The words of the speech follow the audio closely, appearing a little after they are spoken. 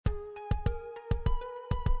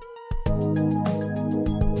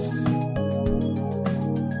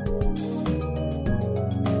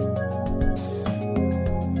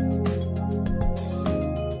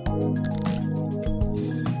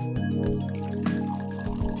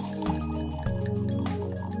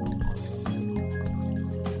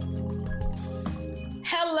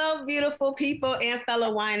Beautiful people and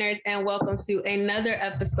fellow winers, and welcome to another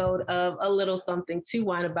episode of A Little Something to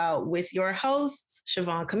Wine About with your hosts,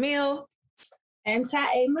 Siobhan Camille and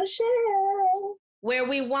Tae Michelle, where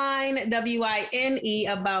we wine, W-I-N-E,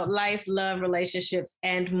 about life, love, relationships,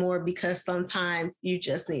 and more, because sometimes you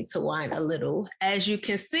just need to wine a little. As you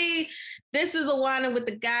can see, this is a whining with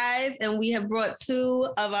the guys, and we have brought two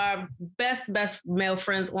of our best male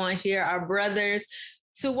friends on here, our brothers,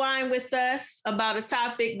 to wine with us about a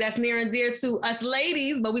topic that's near and dear to us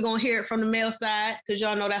ladies, but we're going to hear it from the male side because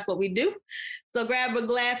y'all know that's what we do. So grab a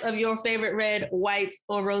glass of your favorite red, white,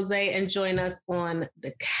 or rosé and join us on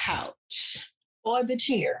the couch. Or the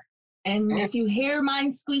chair. And if you hear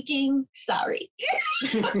mine squeaking, sorry.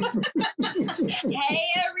 Hey,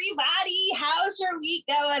 everybody. How's your week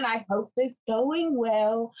going? I hope it's going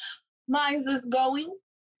well. Mine's is going,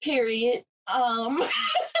 period.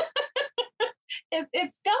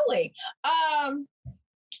 It's going.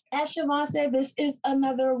 As Siobhan said, this is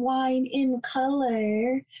another wine in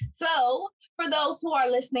color. So for those who are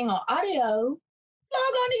listening on audio, log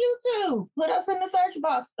on to YouTube. Put us in the search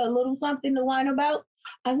box, A Little Something to Wine About.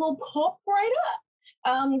 I will pop right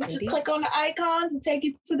up. Just click on the icons and take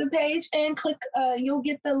you to the page and click. You'll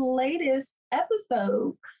get the latest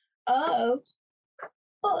episode of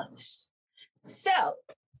us. So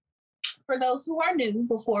for those who are new,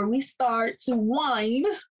 before we start to whine,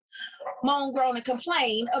 moan, groan, and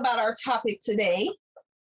complain about our topic today,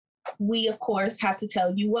 we, of course, have to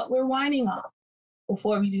tell you what we're whining on.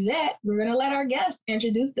 Before we do that, we're going to let our guests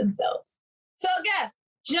introduce themselves. So, guests,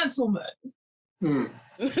 gentlemen, you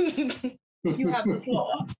have the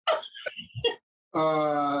floor.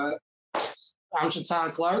 I'm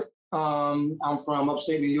Shatan Clark. I'm from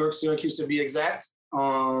upstate New York, Syracuse to be exact.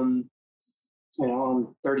 I'm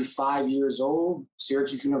 35 years old,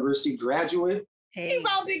 Syracuse University graduate. Hey. He's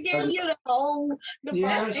about to give you the whole... He's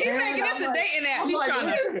making this a dating app. I'm like,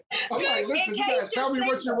 listen, you gotta tell me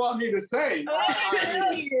what you want me to say.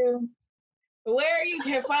 Where you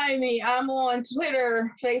can find me, I'm on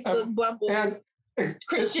Twitter, Facebook, Bumble, and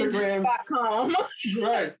Christians.com.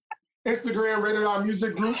 Right. Instagram, Rated R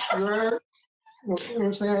Music Group. You know what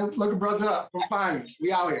I'm saying? Look a brother up. Come find me.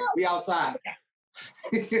 We out here. We outside.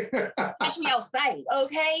 Catch me outside,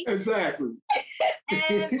 okay? Exactly.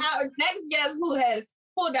 And our next guest who has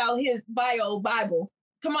pulled out his bio Bible.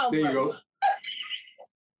 Come on, there you go.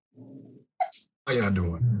 How y'all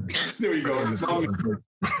doing? There you go.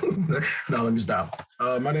 No, let me stop.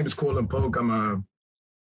 My name is Colin Polk. I'm a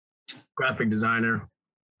graphic designer.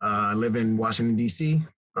 I live in Washington, D.C.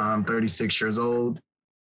 I'm 36 years old.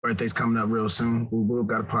 Birthday's coming up real soon. We've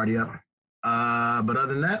got a party up. But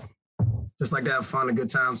other than that, just like to have fun and good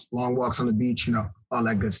times, long walks on the beach, all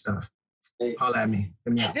that good stuff. Hey. Holla at me.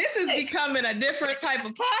 This is becoming a different type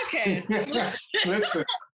of podcast. Listen,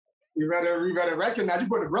 you better recognize you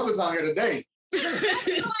put the brothers on here today.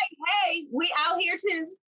 Hey, we out here too.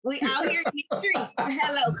 We out here in the street.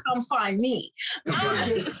 Hello, come find me. So,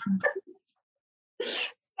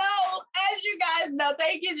 as you guys know,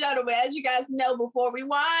 thank you, gentlemen. As you guys know, before we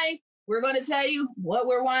whine, we're going to tell you what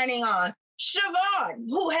we're whining on. Siobhan,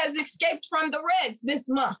 who has escaped from the Reds this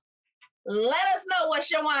month, let us know what's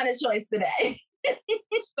your wine of choice today.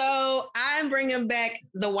 So I'm bringing back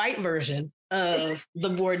the white version of the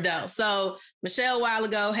Bordeaux. So Michelle a while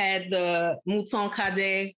ago had the Mouton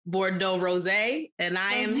Cadet Bordeaux Rosé, and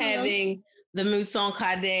I am having the Mouton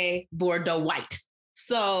Cadet Bordeaux White.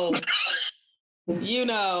 So,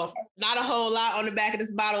 not a whole lot on the back of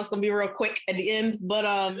this bottle. It's going to be real quick at the end, but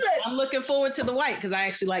I'm looking forward to the white because I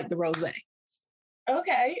actually like the rosé.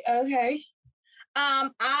 Okay.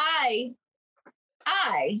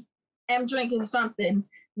 I am drinking something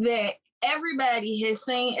that everybody has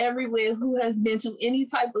seen everywhere who has been to any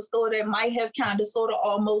type of store that might have kind of sort of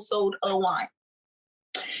almost sold a wine.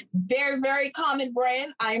 Very, very common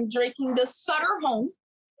brand. I am drinking the Sutter Home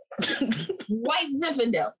White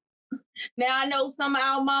Zinfandel. Now, I know some of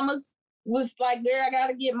our mamas was like, girl, I got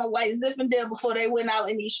to get my White Zinfandel before they went out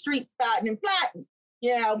in these streets starting and plotting,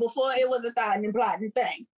 before it was a starting and plotting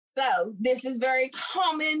thing. So this is very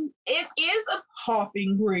common. It is a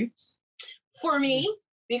popping grapes for me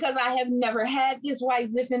because I have never had this White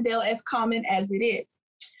Zinfandel as common as it is.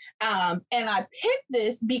 And I picked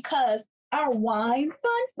this because our wine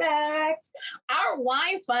fun fact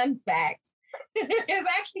is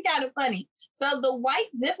actually kind of funny. So the white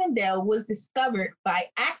Zinfandel was discovered by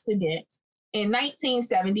accident in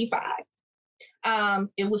 1975.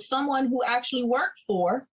 It was someone who actually worked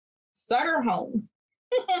for Sutter Home.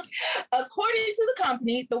 According to the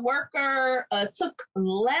company, the worker took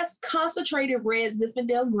less concentrated red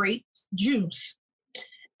Zinfandel grape juice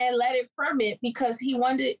and let it ferment because he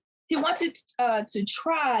wanted to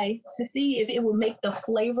try to see if it would make the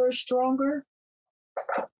flavor stronger,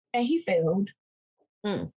 and he failed.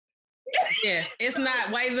 Yeah, it's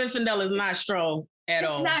not, white Zinfandel is not strong at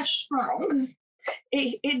all. It's not strong.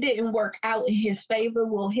 It didn't work out in his favor,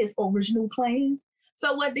 well, his original plan.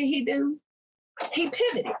 So what did he do? He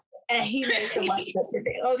pivoted. And he made the white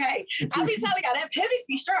Zinfandel, okay? I be telling y'all, that pivot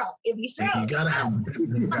be strong. It be strong. You gotta have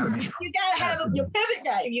you gotta have your pivot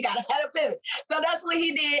game. You gotta have a pivot. So that's what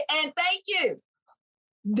he did. And thank you.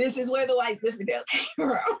 This is where the white Zinfandel came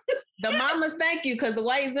from. The mamas, thank you, because the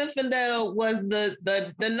white Zinfandel was the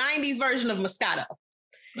 90s version of Moscato.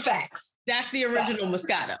 Facts. That's the original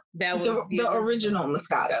Moscato. That was the original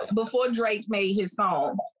Moscato before Drake made his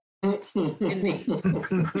song. Indeed.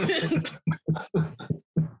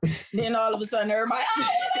 Then all of a sudden, everybody,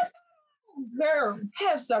 girl,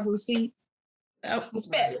 have several seats. Oh,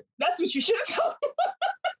 spell it. That's what you should have told me.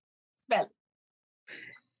 Spell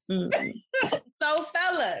it. So,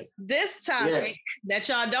 fellas, this topic that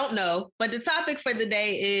y'all don't know, but the topic for the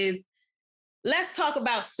day is let's talk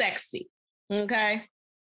about sexy. Okay.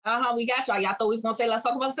 We got y'all. Y'all thought we was gonna say let's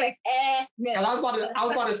talk about sex. No. I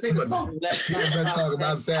was about to sing the song. Let's talk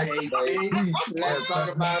about sex. Let's talk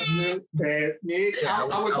about you. I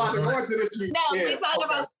was about to go into this. No, we talking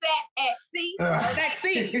about sexy.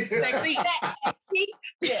 Sexy.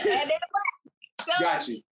 Yeah. So, got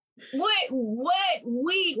you.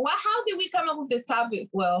 How did we come up with this topic?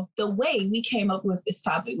 Well, the way we came up with this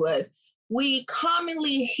topic was we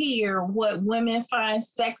commonly hear what women find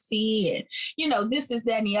sexy and, this is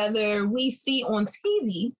that and the other. We see on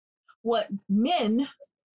TV what men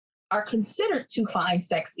are considered to find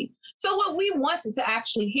sexy. So what we wanted to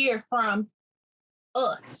actually hear from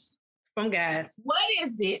us. From guys. What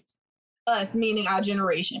is it, us meaning our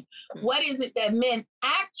generation, what is it that men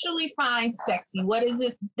actually find sexy? What is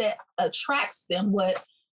it that attracts them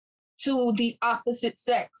to the opposite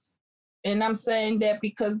sex? And I'm saying that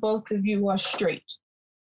because both of you are straight.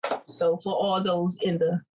 So for all those in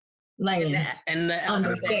the lanes and the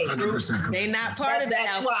understand, they not part of the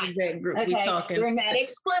alphabet group. Okay, we're not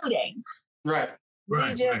excluding. Right.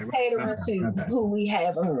 We just cater to who we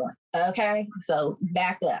have on. Okay, so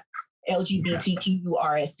back up.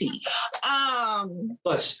 LGBTQRST.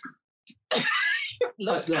 Plus.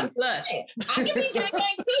 Plus. I can be gang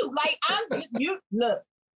too. Like look.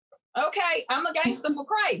 Okay, I'm a gangster for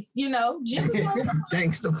Christ, Jesus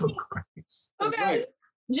gangster for Christ. Okay, right.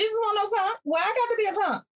 Jesus want no punk. Well, I got to be a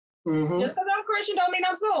punk. Mm-hmm. Just because I'm Christian don't mean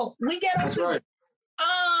I'm sold. We get That's right.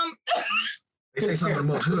 They say some of the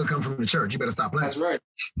most hood come from the church. You better stop playing. That's right.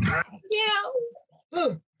 Yeah.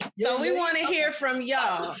 So we want to hear from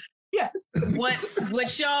y'all. Yes.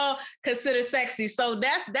 What y'all consider sexy. So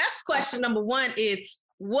that's question number one is,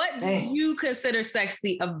 what do you consider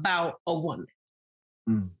sexy about a woman?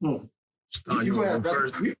 You go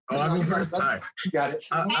first. I'll go first. All right. You got it.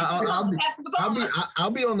 I'll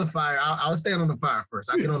be on the fire. I'll stand on the fire first.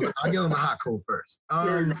 I'll get on the hot coal first.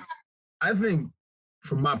 I think,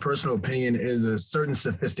 from my personal opinion, is a certain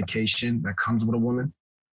sophistication that comes with a woman.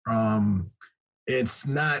 It's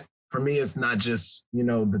not, for me, it's not just,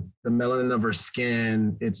 the melanin of her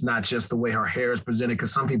skin. It's not just the way her hair is presented,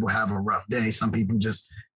 because some people have a rough day. Some people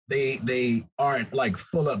just, they aren't like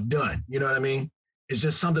full up done. You know what I mean? It's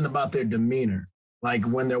just something about their demeanor. Like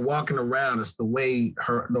when they're walking around, it's the way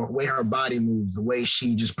her body moves, the way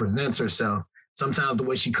she just presents herself. Sometimes the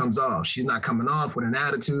way she comes off, she's not coming off with an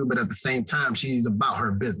attitude, but at the same time, she's about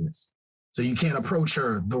her business. So you can't approach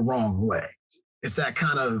her the wrong way. It's that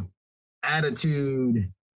kind of attitude,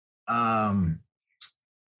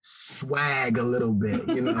 swag a little bit,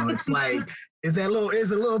 it's like, it's a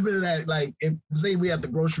little bit of that, like, if say we at the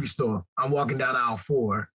grocery store, I'm walking down aisle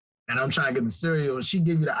 4 and I'm trying to get the cereal and she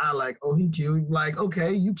give you the eye like, oh, he cute. Like,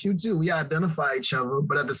 okay, you cute too. We identify each other,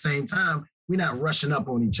 but at the same time, we're not rushing up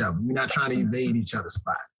on each other. We're not trying to evade each other's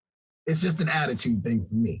spot. It's just an attitude thing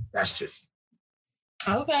for me. That's just.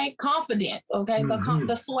 Okay, confidence. Okay, Mm-hmm.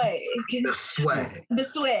 the swag. The swag. The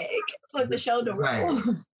swag. Put the shoulder roll.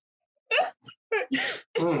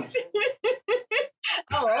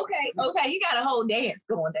 Oh, okay. You got a whole dance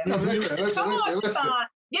going down. Listen. Come on, Sean.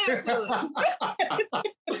 Give it to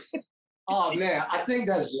it. Oh man, I think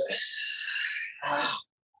that's.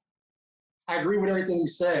 I agree with everything he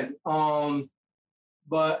said.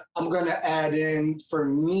 But I'm gonna add in, for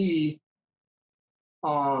me,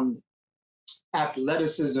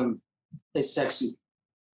 athleticism is sexy.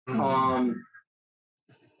 Being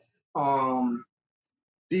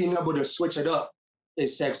able to switch it up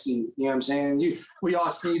is sexy. You know what I'm saying? We all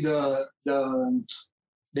see the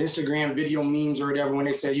Instagram video memes or whatever when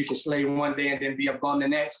they say you can slay one day and then be a bum the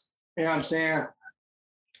next. You know what I'm saying?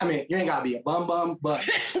 I mean, you ain't gotta be a bum, but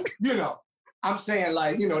you know, I'm saying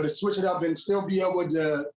like, you know, to switch it up and still be able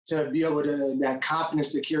to be able to that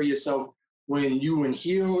confidence to carry yourself when you in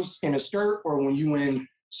heels and a skirt or when you in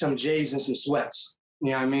some J's and some sweats.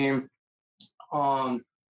 You know what I mean?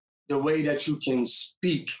 The way that you can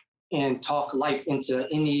speak and talk life into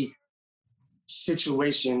any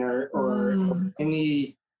situation or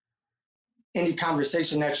any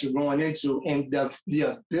conversation that you're going into, and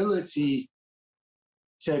the ability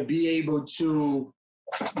to be able to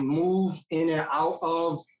move in and out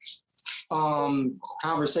of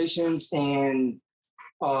conversations and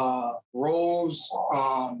roles. You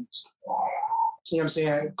know what I'm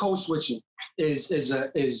saying? Code switching is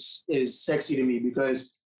sexy to me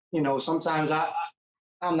because, you know, sometimes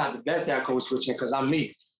I'm not the best at code switching because I'm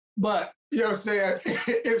me. But you know what I'm saying?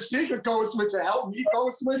 If she could code switch and help me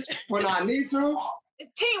code switch when I need to,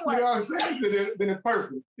 it's teamwork. You know what I'm saying? Then it's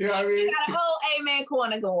perfect. You know what I mean? You got a whole amen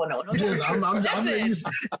corner going on. Okay? I'm only about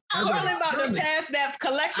to pass that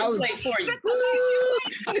collection plate for you.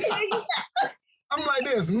 I'm like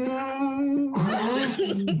this. You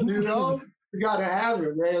know? You gotta have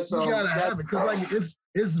it, man. So you gotta have it because like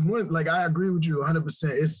it's one, like I agree with you 100%.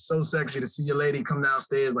 It's so sexy to see your lady come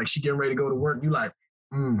downstairs like she getting ready to go to work. You like,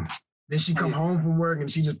 Then she come home from work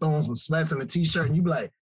and she just throwing some sweats and a t-shirt and you be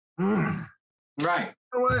like, Right.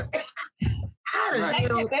 You know what? How did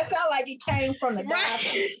that sound like it came from the guy.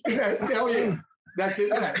 Hell yeah. That's it.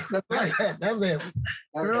 That's it. That's it.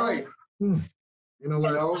 That's right. You know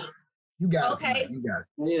what? You got it. You got it.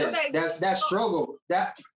 Yeah. Okay. That struggle.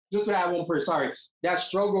 That just to add one person. Sorry. That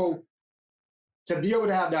struggle. To be able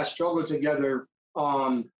to have that struggle together.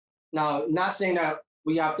 Now, not saying that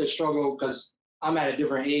we have to struggle because I'm at a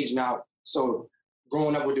different age now. So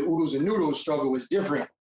growing up with the oodles and noodles struggle is different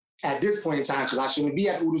at this point in time because I shouldn't be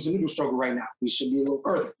at the oodles and noodles struggle right now. We should be a little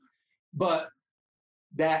further. But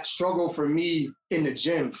that struggle for me in the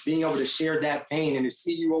gym, being able to share that pain and to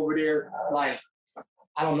see you over there, like,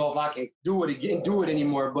 I don't know if I can do it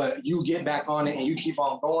anymore, but you get back on it and you keep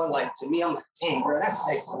on going. Like, to me, I'm like, dang, bro, that's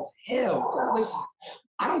sexy as hell. Because listen,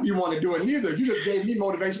 I don't be wanting to do it neither. You just gave me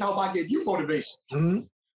motivation. I hope I get you motivation. Mm-hmm.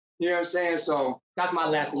 You know what I'm saying? So that's my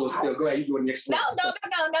last little spiel. Go ahead, you do it next. No,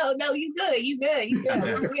 you good.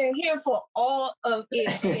 We're here for all of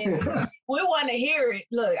it. And we want to hear it.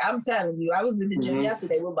 Look, I'm telling you, I was in the gym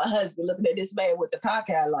yesterday with my husband looking at this man with the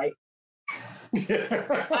cock out like,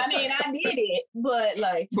 I mean, I did it, but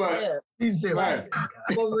he's right.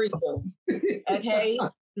 For real. Okay?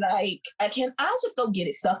 Like, I'll just go get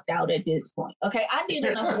it sucked out at this point. Okay? I did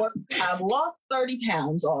enough work. I've lost 30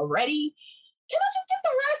 pounds already. Can I just get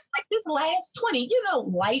the rest, like this last 20,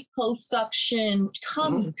 liposuction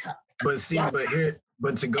tummy tuck? But see,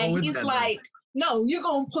 but to go and with he's that. Like, no, you're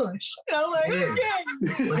gonna push. Okay.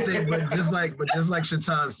 but just like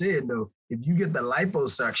Shatan said though, if you get the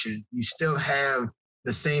liposuction, you still have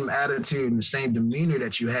the same attitude and the same demeanor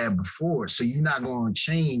that you had before. So you're not going to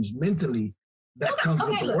change mentally. That comes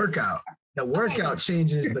with the workout. The workout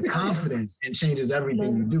changes the confidence and changes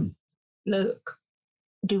everything you do. Look,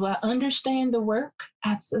 do I understand the work?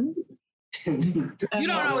 Absolutely. You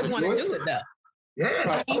don't always want to do it though.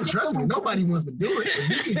 Yeah, trust me, nobody wants to do it.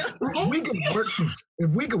 If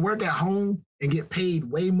we could work at home and get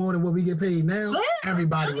paid way more than what we get paid now,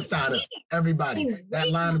 everybody would sign up. Everybody.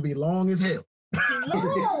 That line would be long as hell.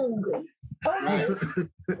 Long.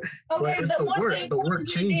 Okay, the work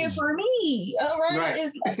changes for me. All right,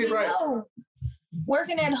 is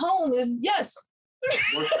working at home is it's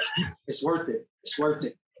worth it. It's worth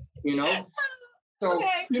it. So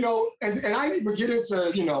and I didn't even get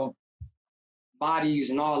into bodies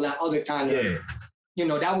and all that other kind of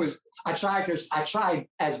that was I tried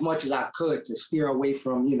as much as I could to steer away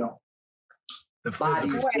from the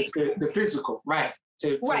bodies, the physical, right?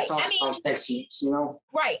 To talk about sexiness,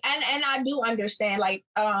 Right. And I do understand, like,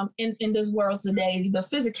 in this world today, the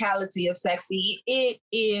physicality of sexy, it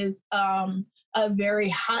is a very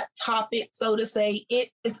hot topic, so to say.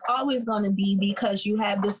 It's always going to be because you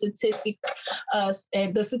have the statistics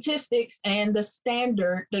and the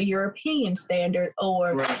standard, the European standard,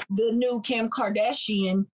 or the new Kim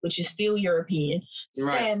Kardashian, which is still European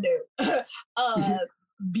standard,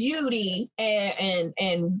 beauty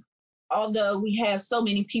and although we have so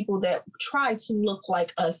many people that try to look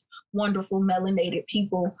like us, wonderful melanated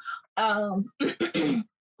people,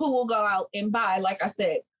 who will go out and buy, like I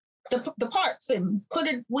said, the parts and put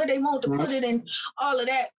it where they want to put it in, all of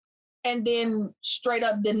that, and then straight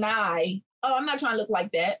up deny, oh, I'm not trying to look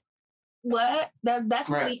like that. What? That's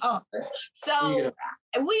what we offer. So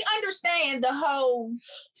we understand the whole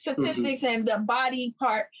statistics and the body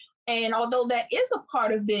part. And although that is a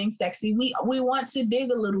part of being sexy, we want to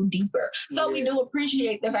dig a little deeper. So we do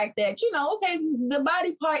appreciate the fact that, okay, the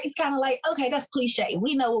body part is kind of like, okay, that's cliche.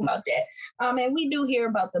 We know about that. And we do hear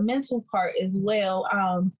about the mental part as well.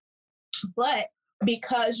 But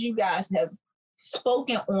because you guys have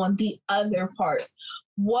spoken on the other parts,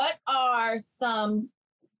 what are some,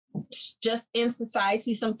 just in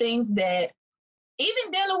society, some things that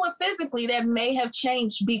even dealing with physically that may have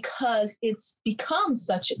changed because it's become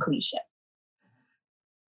such a cliche?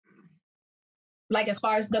 Like as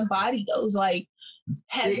far as the body goes, like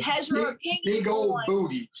has your opinion big old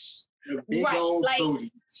booties. Big old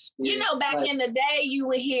booties. Back in the day, you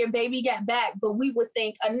would hear baby got back, but we would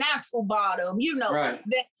think a natural bottom,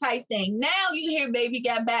 that type thing. Now you hear baby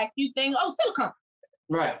got back, you think, oh, silicone.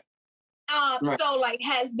 Right. So like,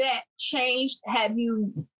 has that changed? Have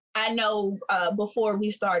you, I know before we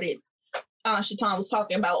started, Shaitan was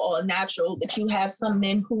talking about all natural, that you have some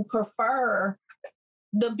men who prefer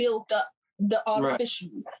the built up, the artificial,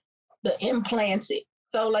 the implanted.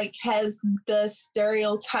 So like, has the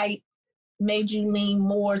stereotype made you lean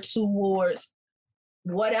more towards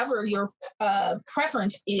whatever your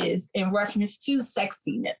preference is in reference to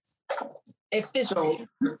sexiness?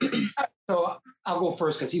 So I'll go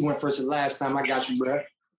first because he went first the last time. I got you, bro.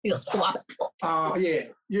 You'll swap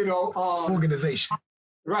it. Organization.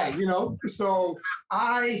 Right, So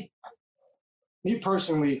me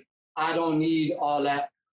personally, I don't need all that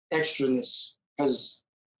extraness because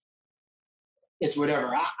it's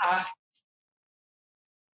whatever.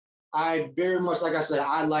 I very much, like I said,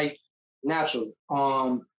 I like natural.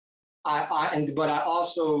 But I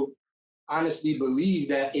also honestly believe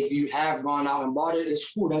that if you have gone out and bought it,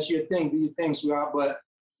 it's cool. That's your thing. Do your thing, sweetheart. But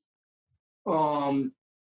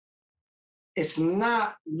it's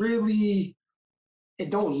not really, it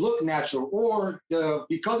don't look natural, or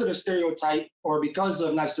because of the stereotype, or because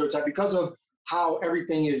of how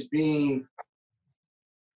everything is being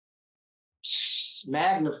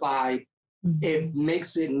magnified, it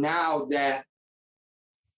makes it now that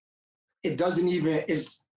it doesn't even,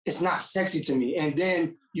 it's not sexy to me. And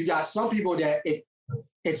then you got some people that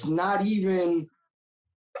it's not even,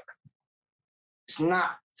 it's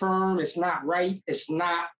not firm, it's not right, it's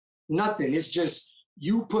not nothing. It's just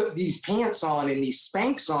you put these pants on and these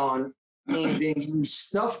Spanx on, and then you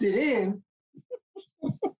stuffed it in.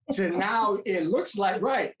 So now it looks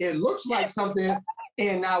like something,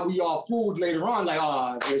 and now we all fooled later on, like,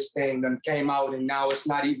 oh, this thing then came out, and now it's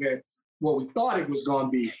not even what we thought it was going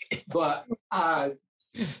to be. But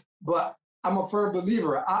I'm a firm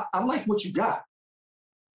believer. I like what you got.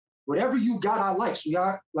 Whatever you got, I like.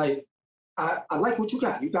 So like, I like what you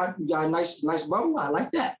got. You got a nice bubble. I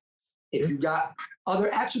like that. If you got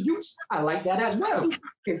other attributes, I like that as well.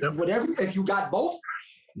 If you got both,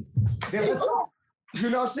 then let's go. You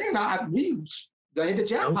know what I'm saying? We hit the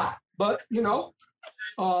jackpot. But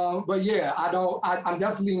but yeah, I'm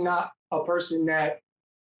definitely not a person that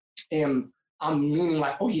I'm meaning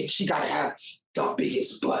like, oh yeah, she gotta have the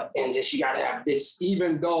biggest butt and then she gotta have this,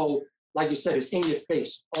 even though, like you said, it's in your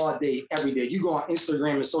face all day, every day. You go on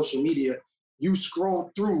Instagram and social media, you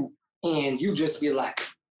scroll through and you just be like,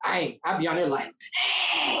 I be on there like,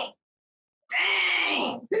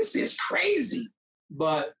 dang, this is crazy.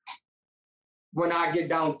 But when I get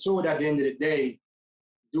down to it at the end of the day,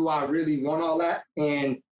 do I really want all that?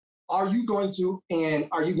 And are you going to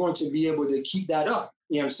be able to keep that up?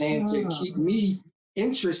 You know what I'm saying? To keep me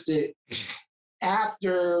interested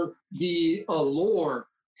after the allure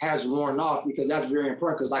has worn off, because that's very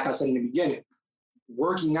important. Because like I said in the beginning,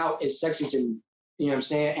 working out is sexy to me. You know what I'm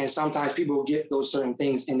saying? And sometimes people get those certain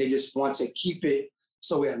things and they just want to keep it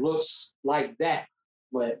so it looks like that.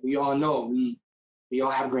 But we all know we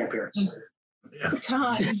all have grandparents. Yeah.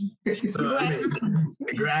 Time.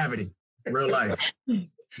 Gravity, real life.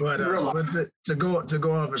 But to go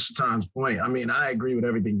off of Shaitan's point, I mean, I agree with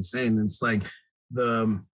everything he's saying. It's like I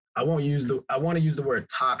want to use the word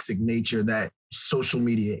toxic nature that social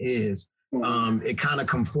media is. It kind of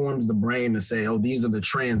conforms the brain to say, oh, these are the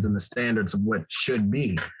trends and the standards of what should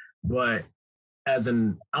be. But as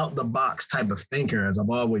an out the box type of thinker, as I've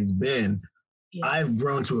always been, yes, I've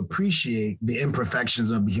grown to appreciate the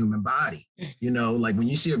imperfections of the human body. Like when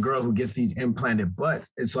you see a girl who gets these implanted butts,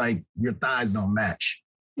 it's like your thighs don't match.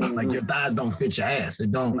 Like your thighs don't fit your ass.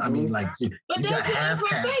 It don't. I mean, like but you got that's the half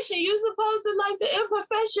calf. imperfection. You supposed to like the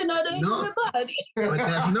imperfection of the human body.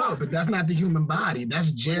 But that's not the human body.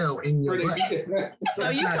 That's gel in your butt. So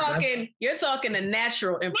you're talking the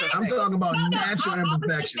natural imperfection. I'm talking about natural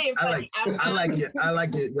imperfections. I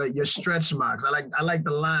like your stretch marks. I like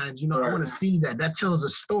the lines. You know, I want to see that. That tells a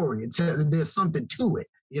story. It tells there's something to it.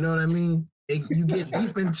 You know what I mean? You get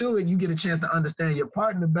deep into it, you get a chance to understand your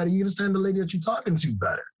partner better. You understand the lady that you're talking to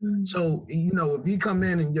better. Mm-hmm. So, you know, if you come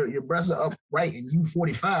in and your breasts are upright and you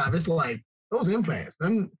 45, it's like those implants.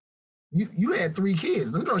 You had 3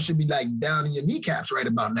 kids. Them girls should be like down in your kneecaps right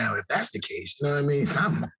about now, if that's the case. You know what I mean? So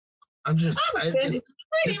I'm just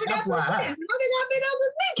FYI.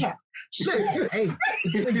 Listen, hey,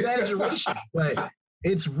 it's an exaggeration, but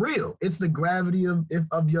it's real. It's the gravity of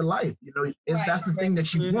your life. You know, that's the thing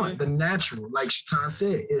that you want, the natural. Like Shatan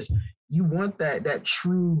said, is you want that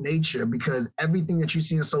true nature, because everything that you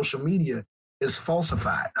see in social media is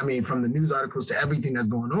falsified. I mean, from the news articles to everything that's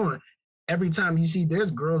going on, every time you see there's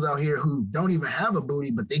girls out here who don't even have a booty,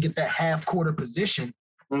 but they get that half quarter position.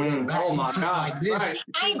 Oh my God. Like this. Right.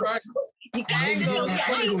 Angles. You get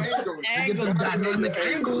the dynamic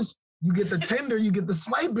angles. You get the Tinder, you get the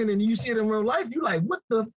swiping, and you see it in real life. You like, what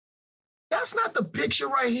the? That's not the picture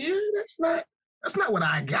right here. That's not what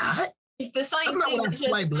I got. It's the same thing. Just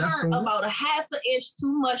turn about a half an inch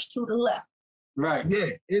too much to the left. Right. Yeah.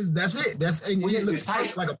 That's it. And it looks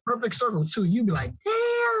like a perfect circle too. You be like,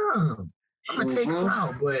 damn, I'm gonna take it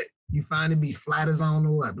out, but you find it be flat as I don't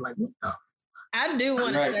know what. Like, what the? I do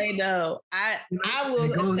want to say though, I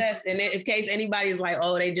will attest, and in case anybody's like,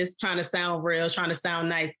 oh, they just trying to sound real, trying to sound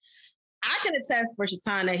nice. I can attest for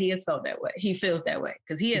Shatan that he has felt that way. He feels that way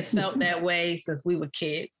because he has felt that way since we were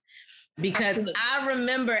kids. Because I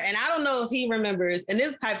remember, and I don't know if he remembers, and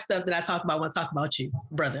this type of stuff that I talk about when I talk about you,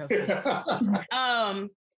 brother. I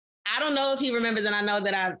don't know if he remembers, and I know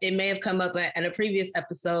that it may have come up in a previous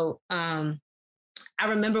episode. I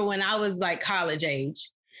remember when I was like college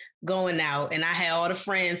age, going out, and I had all the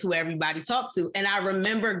friends who everybody talked to. And I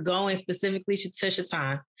remember going specifically to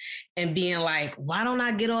Shatan and being like, why don't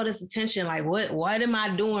I get all this attention? Like, what am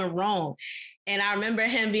I doing wrong? And I remember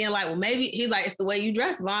him being like, well, maybe he's like, it's the way you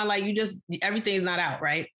dress, Vaughn. Like everything's not out,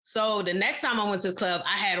 right? So the next time I went to the club,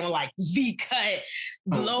 I had on like V-cut,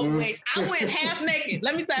 low waist. I went half naked.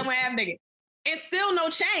 Let me tell you, I went half naked. And still no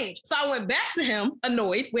change. So I went back to him,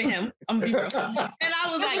 annoyed with him. I'm be real. And I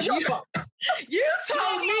was like, you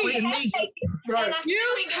told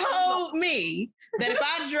me that if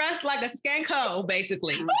I dressed like a skank hoe,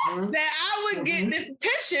 basically, that I would get this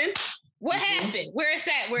attention. What happened? Where it's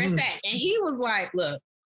at? And he was like, look,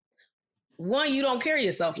 one, you don't carry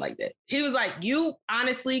yourself like that. He was like, you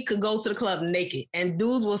honestly could go to the club naked and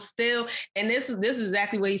dudes will still, and this is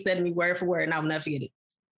exactly what he said to me word for word, and I will never forget it.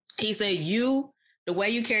 He said, the way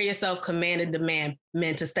you carry yourself commanded the men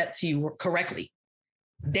to step to you correctly.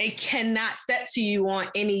 They cannot step to you on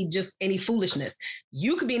any foolishness.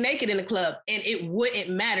 You could be naked in the club and it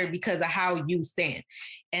wouldn't matter because of how you stand.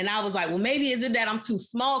 And I was like, well, maybe is it that I'm too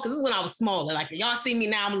small? Because this is when I was smaller. Like, y'all see me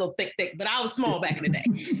now, I'm a little thick, but I was small back in the day.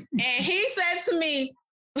 And he said to me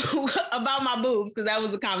about my boobs, because that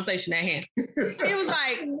was the conversation at hand. He was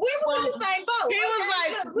like, we were in the same boat. He was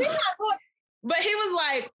like, we're not going. But he was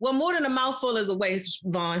like, well, more than a mouthful is a waist,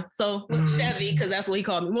 Vaughn. So Chevy, because that's what he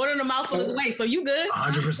called me. More than a mouthful is a waist. So you good?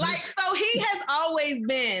 100%. Like, so he has always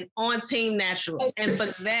been on Team Natural. And for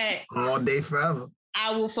that, all day forever.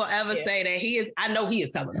 I will forever say that I know he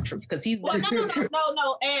is telling the truth because he's. Well,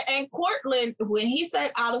 no. And Cortland, when he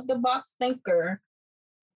said out of the box thinker,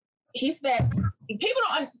 he said,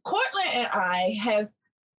 Cortland and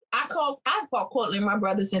I've called Cortland my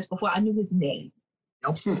brother since before I knew his name.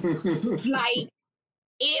 Like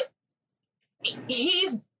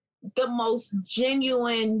he's the most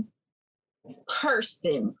genuine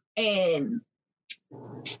person, and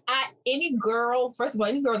any girl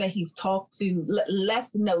that he's talked to,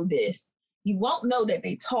 let's know this. You won't know that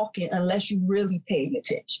they talking unless you really paying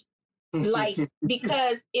attention. Like,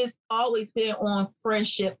 because it's always been on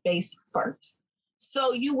friendship based first.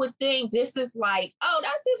 So you would think this is like, oh,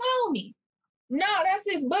 that's his homie. No,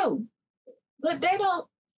 that's his boo. But they don't,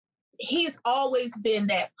 he's always been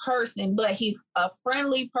that person, but he's a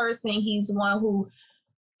friendly person. He's one who,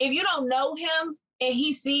 if you don't know him and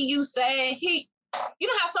he see you saying, you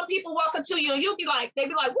know how some people walk up to you and they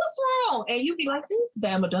be like, what's wrong? And you be like, this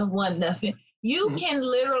Bama done want nothing. You can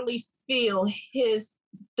literally feel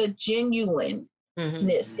the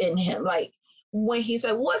genuineness in him. Like when he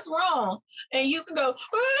said, what's wrong? And you can go,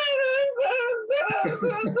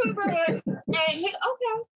 and he,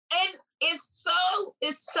 okay. And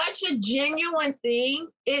it's such a genuine thing.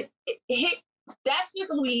 That's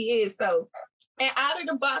just who he is. So, and out of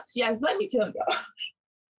the box, yes, let me tell y'all.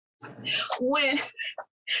 When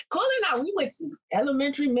Cole and I, we went to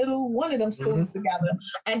elementary, middle, one of them schools together,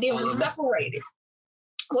 and then we separated.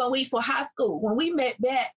 For high school, when we met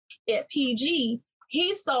back at PG,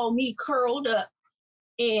 he saw me curled up,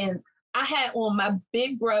 and I had on my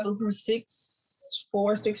big brother, who's 6'4",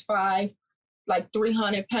 6'5", like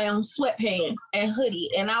 300 pounds, sweatpants and hoodie,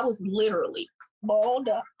 and I was literally balled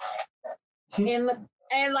up. And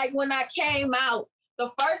like when I came out, the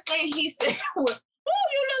first thing he said was, "Oh,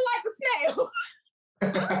 you look like a snail."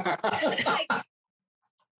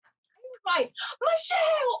 Like,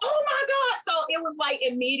 Michelle, oh my God. So it was like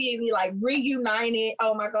immediately like reunited.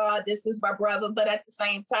 Oh my God, this is my brother. But at the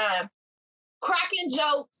same time, cracking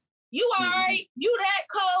jokes. You all right? You that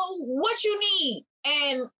cold? What you need?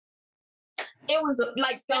 And it was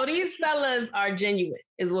like, so these fellas are genuine,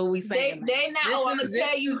 is what we say. They're not. I'm gonna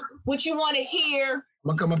tell you what you want to hear. I'm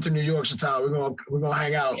gonna come up to New York, Chantal. We're gonna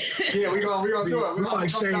hang out. Yeah, we're gonna do it. We're gonna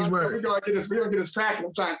exchange words. We're gonna get this cracking.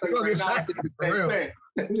 I'm trying to tell you right now.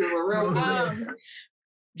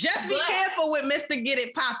 Just be careful with Mr. Get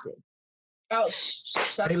It Poppin'. Oh,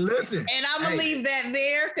 hey, listen. And I'm gonna leave that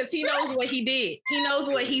there because he knows what he did. He knows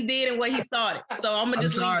what he did and what he started. So I'm gonna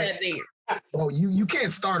just leave that there. Well, you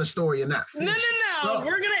can't start a story in that. No.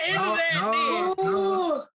 We're gonna end that there.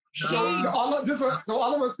 No. So all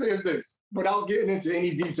I'm gonna say is this, without getting into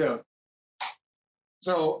any detail.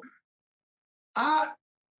 So I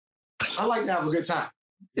like to have a good time.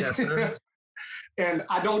 Yes, sir. And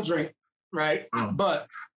I don't drink, right? But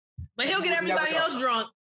he'll get everybody else drunk.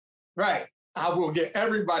 Right. I will get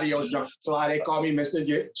everybody else drunk. So they call me Mr.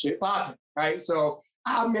 Get Shit Poppin', right? So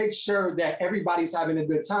I make sure that everybody's having a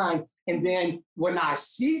good time. And then when I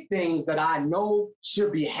see things that I know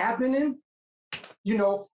should be happening, you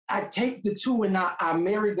know, I take the two and I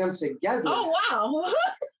marry them together. Oh, wow.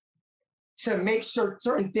 To make sure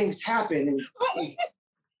certain things happen.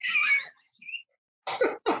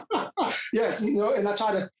 Yes, you know, and I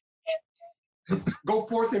try to go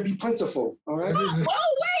forth and be plentiful. All right.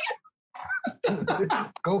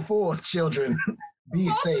 Go forth, children. Be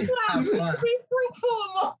safe. Have fun. Be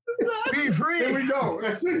fruitful. Be free. Here we go.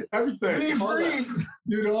 That's it. Everything. Be free.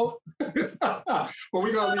 You know? Well,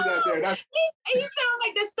 we're going to leave that there. He sounds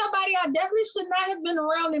like that's somebody I definitely should not have been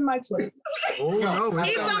around in my 20s. Oh, no.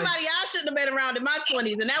 He's somebody I shouldn't have been around in my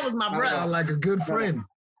 20s, and that was my brother. Sound like a good friend.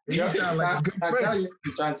 You sound like a good friend.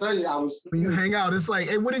 I'm trying to tell you, I was... When you hang out, it's like,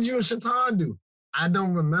 hey, what did you and Shatan do? I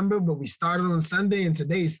don't remember, but we started on Sunday, and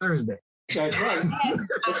today's Thursday. That's right.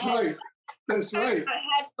 That's right. That's right. I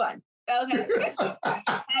had fun. Okay.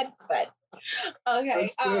 I had fun.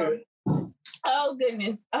 Okay. Oh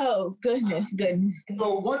goodness.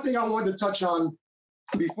 So one thing I wanted to touch on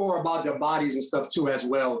before about the bodies and stuff too as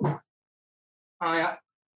well. I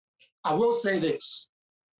will say this.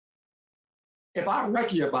 If I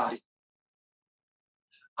wreck your body,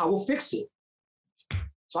 I will fix it.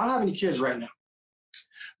 So I don't have any kids right now.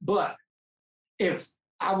 But if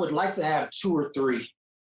I would like to have 2 or 3,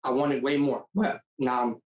 I wanted way more. Well, now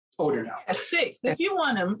I'm older now. At 6. If you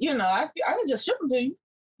want them, you know, I can just ship them to you.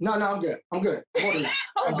 No, I'm good. I'm older now.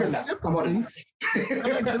 I'm good now. I'm older now.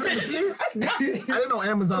 I didn't know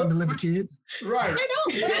Amazon deliver kids. Right. They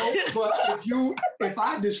don't. But if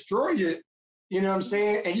I destroy it, you know what I'm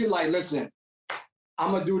saying? And you're like, listen,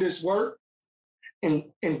 I'm going to do this work and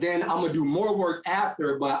then I'm going to do more work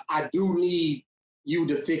after, but I do need you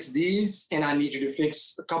to fix these and I need you to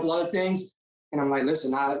fix a couple other things. And I'm like,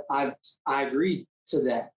 listen, I agreed to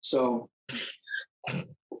that. So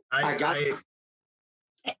I got you.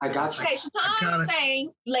 Okay, Shatan is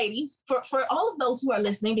saying, ladies, for all of those who are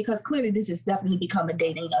listening, because clearly this has definitely become a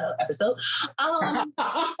dating episode.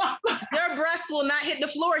 Their breasts will not hit the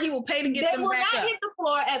floor. He will pay to get them back up. They will not hit the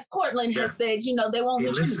floor, as Cortland has said. You know, they won't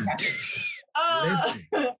hit you back.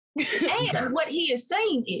 And what he is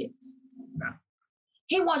saying is,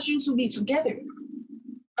 he wants you to be together.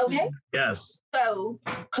 Okay? Yes. So,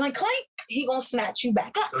 clink, clink, he gonna snatch you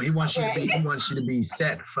back up. So he wants you to be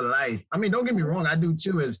set for life. I mean, don't get me wrong, I do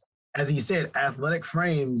too. As he said, athletic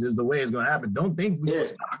frames is the way it's gonna happen. Don't think we gonna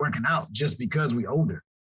stop working out just because we older.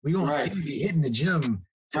 We gonna still be hitting the gym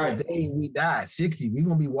till the day we die. 60. We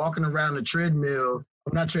gonna be walking around the treadmill.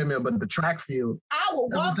 Not treadmill, but the track field. I will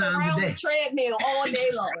walk around the treadmill all day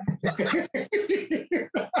long.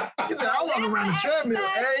 He said, I walk around the treadmill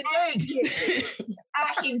every day.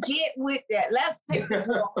 I can get with that. Let's take this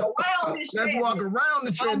walk around this treadmill. Let's walk around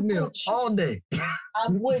the treadmill all day.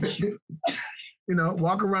 I'm with you. You know,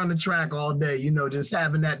 walk around the track all day, you know, just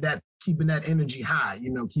having that keeping that energy high, you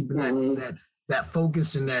know, keeping that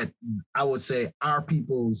focus and that, I would say, our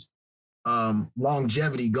people's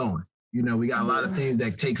longevity going. You know, we got a lot of things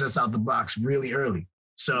that takes us out the box really early.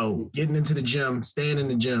 So getting into the gym, staying in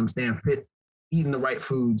the gym, staying fit, eating the right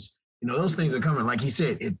foods, you know, those things are coming. Like he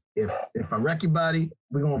said, if I wreck your body,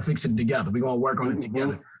 we're gonna fix it together. We're gonna work on it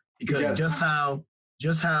together. Because just how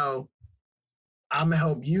I'm gonna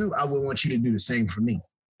help you, I would want you to do the same for me.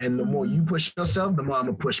 And the more you push yourself, the more I'm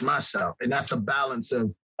gonna push myself. And that's a balance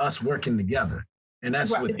of us working together. And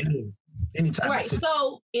that's with any type of situation.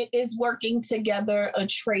 So it is working together a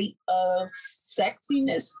trait of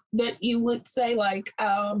sexiness that you would say, like,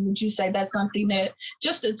 would you say that's something that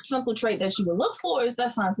just a simple trait that you would look for? Is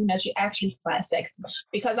that something that you actually find sexy?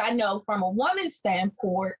 Because I know from a woman's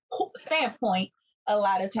standpoint, a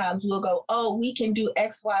lot of times we'll go, oh, we can do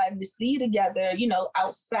X, Y, and Z together, you know,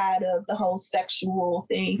 outside of the whole sexual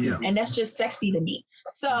thing. Yeah. And that's just sexy to me.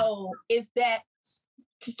 So is that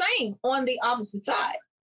the same on the opposite side?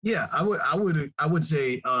 Yeah, I would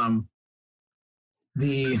say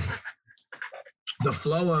the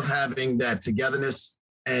flow of having that togetherness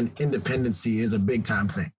and independency is a big time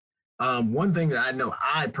thing. One thing that I know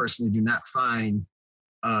I personally do not find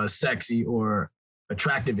sexy or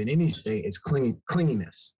attractive in any state is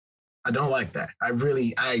clinginess. I don't like that. I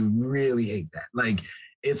really hate that. Like,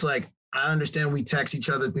 it's like, I understand we text each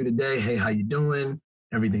other through the day. Hey, how you doing?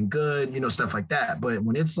 Everything good? You know, stuff like that. But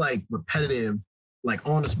when it's like repetitive, like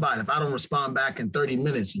on the spot, if I don't respond back in 30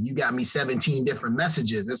 minutes, you got me 17 different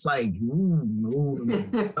messages. It's like,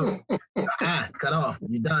 cut off.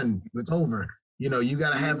 You're done. It's over. You know, you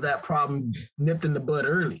got to have that problem nipped in the bud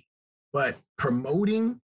early. But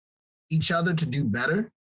promoting each other to do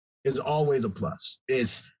better is always a plus.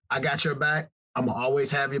 It's, I got your back. I'm going to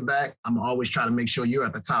always have your back. I'm going to always try to make sure you're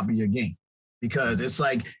at the top of your game. Because it's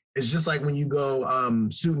just like when you go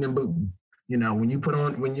suiting and booting. You know, when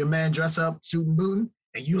your man dress up, suit and booting,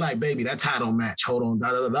 and you like, baby, that tie don't match. Hold on,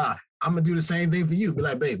 da da da da. I'm gonna do the same thing for you. Be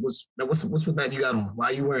like, babe, what's with that you got on? Why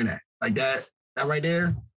are you wearing that? Like that right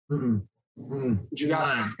there? You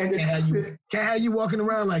got can't have you walking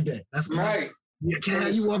around like that. That's right. Yeah, can't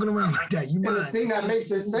have you walking around like that. You mind. The thing that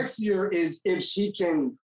makes it sexier is if she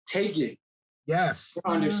can take it. Yes.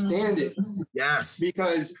 Understand it. Yes.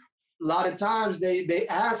 Because a lot of times they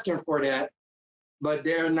asking for that, but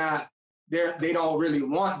they're not. They don't really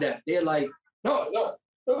want that. They're like, no,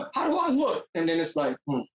 how do I look? And then it's like,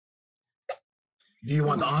 Do you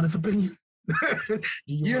want the honest opinion?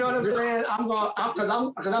 you know what I'm saying? I'm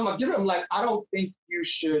gonna give them like, I don't think you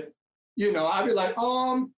should. You know, I'd be like,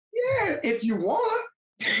 yeah, if you want.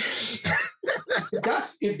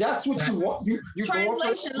 if that's what you want, you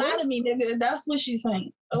translation lie to me, nigga. That's what she's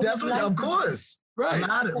saying. That's what, of course. Right.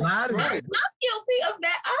 Lie to right. I'm guilty of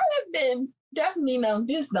that. I have been definitely known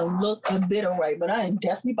this don't look a bit right, but I am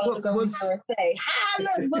definitely about to go in there and say, hi,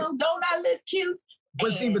 look, boo, don't I look cute?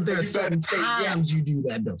 But see, but there are certain times you do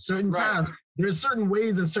that though. Certain times, there's certain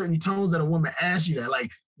ways and certain tones that a woman asks you that.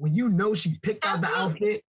 Like when you know she picked out the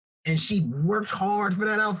outfit and she worked hard for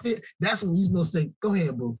that outfit, that's when you're supposed to say, go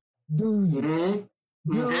ahead, boo. Do you?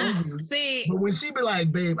 See, but when she be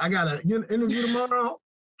like, babe, I got an interview tomorrow.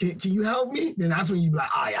 Can you help me? Then that's when you be like,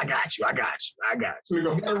 all right, I got you. Let me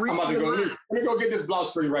go. I'm about to go. Let me go get this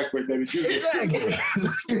blouse for you right quick, baby. Exactly.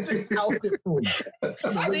 See, I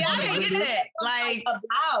didn't get that. Like a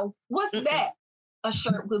blouse. What's that? A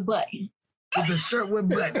shirt with buttons. It's a shirt with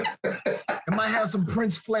buttons. It might have some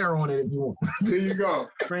Prince flair on it if you want. There you go.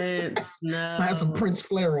 Prince, no. Might have some Prince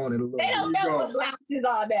flair on it a little. They don't know what blouses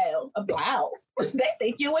are now. A blouse. They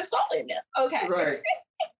think you insulting them. Okay. Right.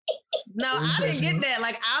 No, I didn't get that.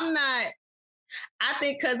 Like, I'm not. I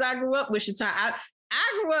think because I grew up with Shaitan.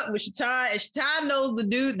 I grew up with Shaitan, and Shaitan knows the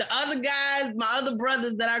dude, the other guys, my other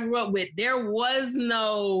brothers that I grew up with. There was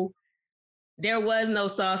no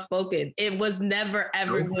soft spoken. It was never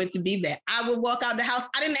ever going to be that. I would walk out the house.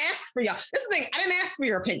 I didn't ask for y'all. This is the thing. I didn't ask for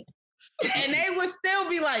your opinion, and they would still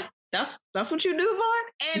be like, "That's what you do,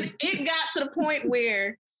 Vaughn." And it got to the point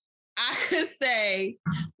where I could say,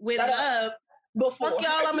 with love, fuck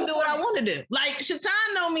y'all, I'm gonna do what I want to do. Like Shaitan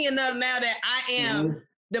know me enough now that I am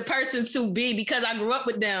the person to be, because I grew up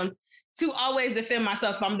with them, to always defend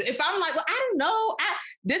myself. If I'm like, well, I don't know,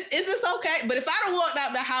 is this okay? But if I don't walk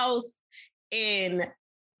out the house in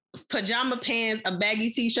pajama pants, a baggy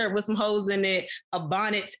t-shirt with some holes in it, a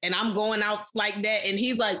bonnet, and I'm going out like that, and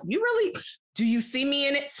he's like, do you see me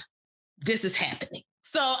in it? This is happening.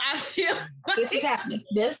 So I feel like this is happening.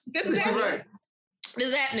 This is happening. Right. This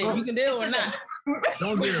is happening. You can do it or not.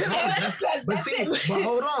 Don't get it wrong. But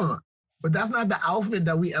hold on. But that's not the outfit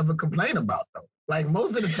that we ever complain about, though. Like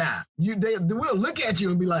most of the time, we'll look at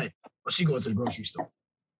you and be like, Well, she goes to the grocery store.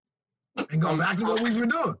 And go back to what we were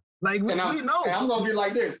doing. Like, we know. And I'm going to be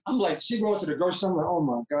like this. I'm like, she going to the grocery store. I'm like, oh,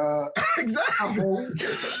 my God. Exactly.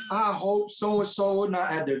 I hope so-and-so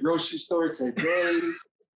not at the grocery store today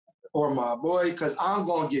or my boy, because I'm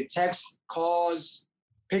going to get texts, calls,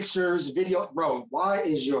 pictures, video. Bro, why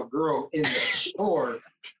is your girl in the store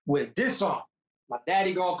with this on? My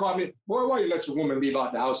daddy going to call me, boy, why you let your woman leave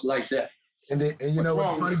out the house like that? And you know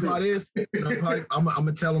what the funny part is? I'm going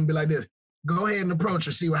to tell them, be like this. Go ahead and approach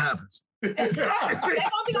her, see what happens. They're gonna be like,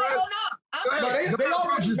 oh no. Go ahead. They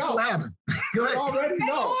already know. Go ahead. They already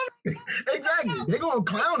know. Exactly. They're gonna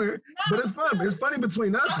clown her, but it's fun. It's funny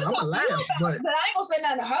between us. I'm gonna laugh, but I ain't gonna say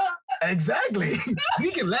nothing to her. Exactly.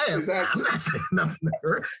 We can laugh. Exactly. I'm not saying nothing to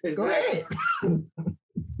her. Exactly. Go ahead.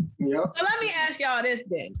 Yep. So let me ask y'all this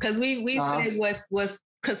then, because we said what's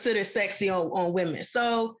considered sexy on women.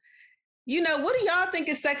 So, you know, what do y'all think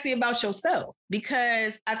is sexy about yourself?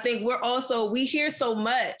 Because I think we hear so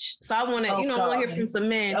much. So I want to, I want to hear from some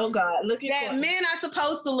men. Oh God, look at that men are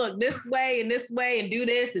supposed to look this way and do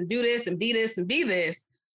this and do this and be this and be this.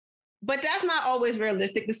 But that's not always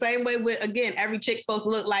realistic. The same way with, again, every chick's supposed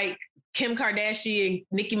to look like Kim Kardashian,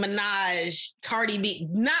 Nicki Minaj, Cardi B.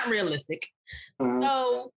 Not realistic. Mm-hmm.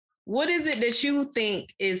 So what is it that you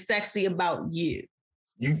think is sexy about you?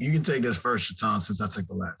 You can take this first, Shaitan, since I took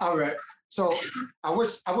the last. All right. So I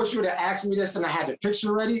wish you would have asked me this and I had the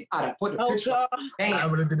picture ready. I'd have put the picture. I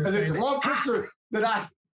would have did the same. There's one picture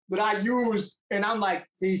that I used, and I'm like,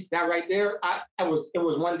 see that right there. It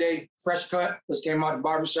was one day, fresh cut. Just came out of the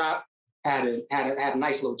barbershop. Had a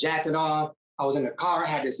nice little jacket on. I was in the car.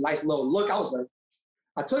 Had this nice little look. I was like,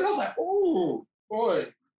 oh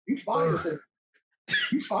boy, you fired today.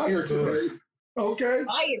 You fired today. Okay.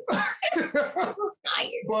 Fired.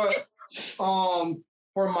 But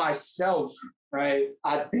for myself, right,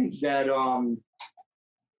 I think that I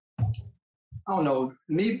don't know,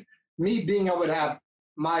 me being able to have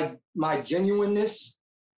my genuineness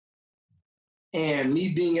and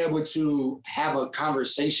me being able to have a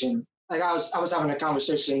conversation. Like I was having a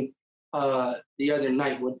conversation the other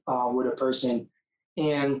night with a person,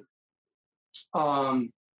 and I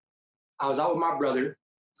was out with my brother.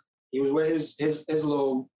 He was with his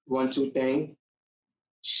little 1-2 thing.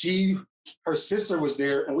 Her sister was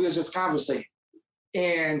there, and we was just conversating.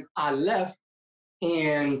 And I left,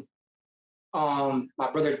 and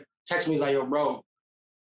my brother texted me, he's like, yo, bro,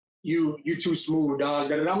 you too smooth,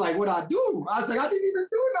 dog. And I'm like, what'd I do? I was like, I didn't even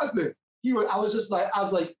do nothing. I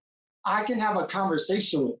was like, I can have a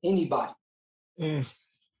conversation with anybody. Mm.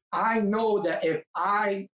 I know that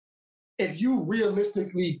if you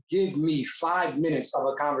realistically give me 5 minutes of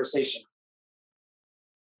a conversation,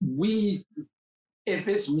 if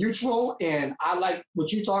it's mutual and I like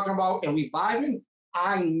what you're talking about and we vibing,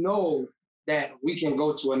 I know that we can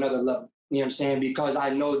go to another level. You know what I'm saying? Because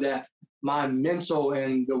I know that my mental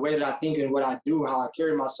and the way that I think and what I do, how I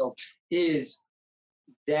carry myself is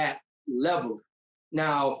that level.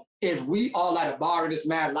 Now, if we all at a bar and it's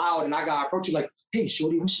mad loud and I gotta approach you like, hey,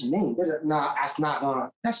 shorty, what's your name? Nah, that's not,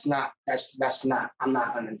 I'm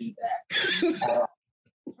not gonna do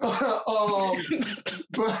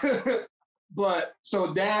that. But so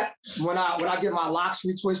that when I get my locks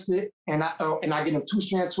retwisted and I get them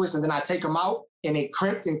 2-strand twists and then I take them out and they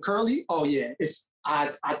crimped and curly, oh yeah,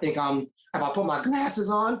 I think if I put my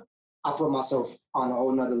glasses on, I put myself on a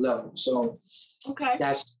whole nother level. So okay,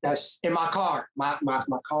 that's in my car, my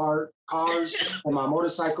cars and my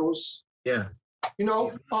motorcycles. Yeah. You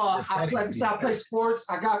know, I play sports.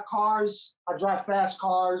 I got cars. I drive fast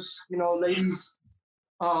cars. You know, ladies.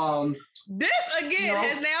 This again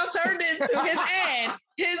has now turned into his ad.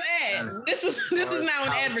 His ad. This is now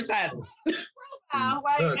an advertisement.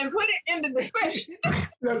 Right, and put it in the description.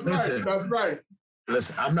 That's right.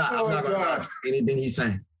 Listen, I'm not gonna anything he's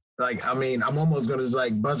saying. Like, I mean, I'm almost gonna just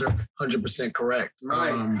like buzzer 100% correct.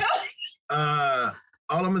 Right. All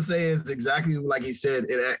I'm gonna say is exactly like he said.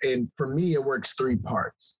 And for me, it works 3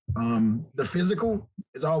 parts. The physical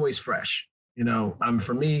is always fresh. You know,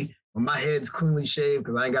 for me, when my head's cleanly shaved,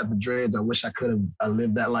 because I ain't got the dreads, I wish I could have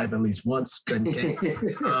lived that life at least once.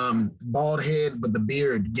 Bald head, but the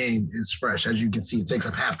beard game is fresh. As you can see, it takes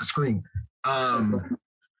up half the screen. I'm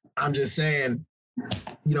just saying,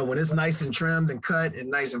 you know, when it's nice and trimmed and cut and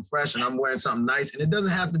nice and fresh and I'm wearing something nice, and it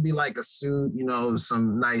doesn't have to be like a suit, you know,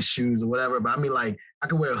 some nice shoes or whatever, but I mean, like, I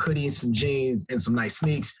could wear a hoodie, some jeans, and some nice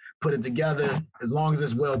sneaks, put it together, as long as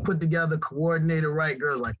it's well put together, coordinated right,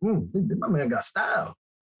 girls like, my man got style.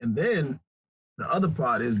 And then the other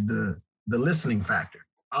part is the listening factor.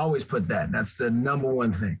 I always put that. That's the number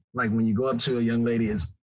one thing. Like when you go up to a young lady,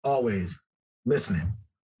 is always listening.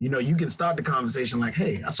 you can start the conversation like,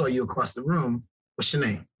 hey, I saw you across the room. What's your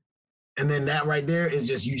name? And then that right there is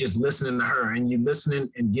just you just listening to her and you listening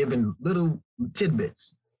and giving little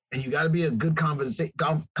tidbits. And you got to be a good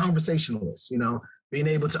conversationalist, being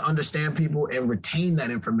able to understand people and retain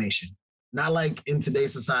that information. Not like in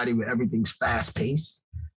today's society where everything's fast paced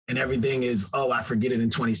and everything is, I forget it in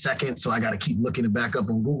 20 seconds. So I got to keep looking it back up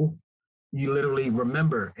on Google. You literally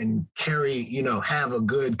remember and carry, have a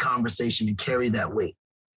good conversation and carry that weight.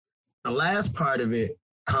 The last part of it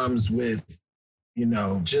comes with,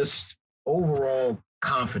 just overall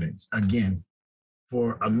confidence. Again,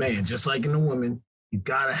 for a man, just like in a woman, you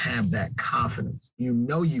got to have that confidence.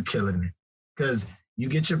 You killing it because you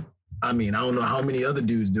get I don't know how many other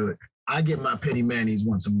dudes do it. I get my petty manis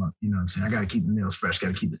once a month. You know what I'm saying? I got to keep the nails fresh, got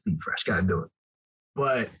to keep the feet fresh, got to do it.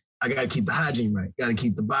 But I got to keep the hygiene right, got to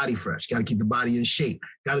keep the body fresh, got to keep the body in shape,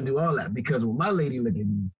 got to do all that because when my lady look at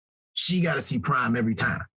me, she got to see prime every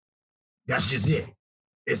time. That's just it.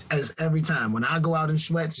 It's every time. When I go out in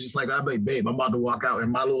sweats, it's just like, I'm like, babe, I'm about to walk out in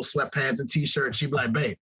my little sweatpants and t-shirt. She be like,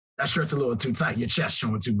 babe, that shirt's a little too tight. Your chest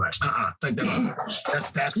showing too much. Take that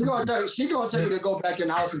off. That's she gonna tell you to go back in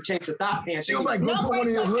the house and change the top pants. She gonna like, go put one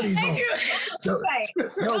of your hoodies on.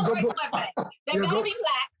 They better be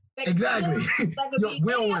black. Exactly.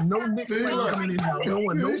 We don't want no mixed coming in now. We don't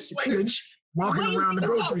want no sweatage walking around the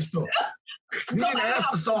grocery store. We didn't ask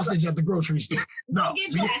for sausage at the grocery store. No.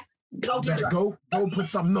 Go get dressed. Go put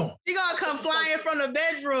something on. You gonna come flying from the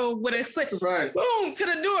bedroom with a right. Boom to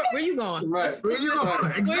the door. Where you going? Right. Where you going?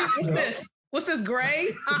 Right. Exactly. What's this? What's this gray?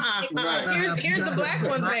 Right. Here's the black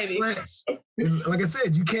ones, baby. Like I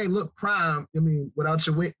said, you can't look prime. Without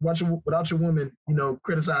your woman,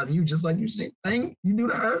 criticizing you, just like you say, thing you do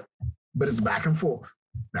to her, but it's back and forth.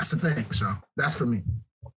 That's the thing. So that's for me.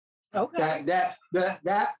 Okay. That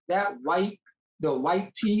white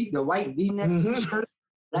V-neck t-shirt,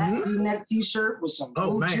 black V-neck t-shirt with some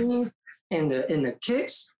blue jeans and the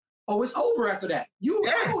kicks. Oh, it's over after that.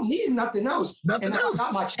 I don't need nothing else. I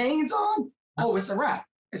got my chains on. Oh, it's a wrap.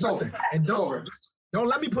 It's over. And it's over. Don't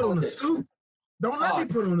let me put on a suit. Don't let me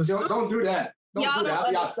put on a suit. Don't do that. Y'all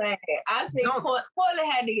don't understand. I see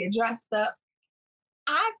Portland had to get dressed up.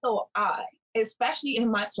 I thought especially in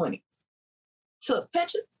my 20s, took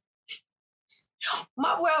pictures.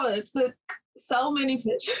 My brother took so many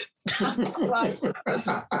pictures.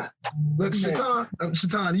 Look,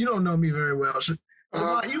 Shaitan, you don't know me very well.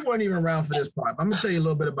 You weren't even around for this part. I'm gonna tell you a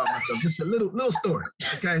little bit about myself. Just a little story,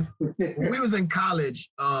 okay? When we was in college,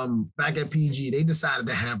 back at PG, they decided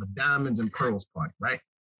to have a diamonds and pearls party, right?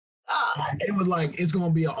 It was like it's gonna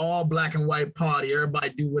be an all black and white party. Everybody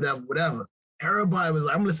do whatever. Everybody was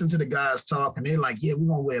like, I'm listening to the guys talk, and they're like, yeah, we're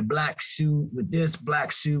gonna wear a black suit with this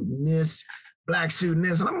black suit and this black suit and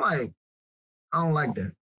this. And I'm like, I don't like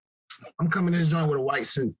that. I'm coming in this joint with a white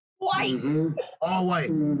suit. White. Mm-hmm. All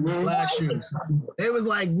white. Mm-hmm. Black shoes. They was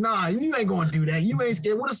like, nah, you ain't gonna do that. You ain't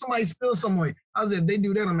scared. What if somebody spills somewhere? I said, if they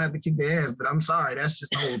do that, I'm gonna have to kick their ass, but I'm sorry. That's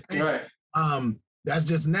just the whole thing. Right. That's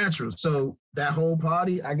just natural. So that whole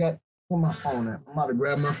party, I got, where my phone at? I'm about to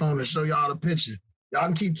grab my phone and show y'all the picture. Y'all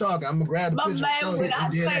can keep talking. I'm gonna grab the picture.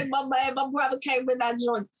 My brother came in that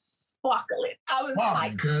joint sparkling. I was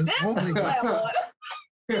like, this is level.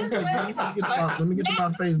 Let me get to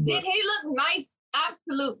my Facebook. Did he look nice?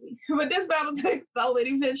 Absolutely. But this brother took so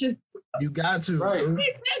many pictures. You got to. Right. He took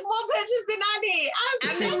more pictures than I did.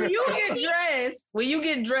 I mean, when you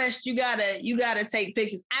get dressed, you gotta take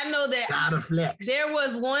pictures. I know that gotta flex. There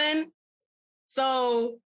was one.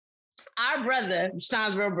 So our brother,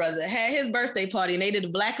 Sean's real brother, had his birthday party and they did a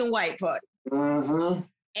black and white party. Mm-hmm.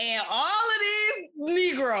 And all of these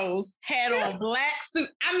Negroes had on black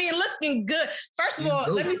suits. I mean, looking good. First of all,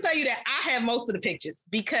 let me tell you that I have most of the pictures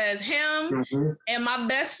because him and my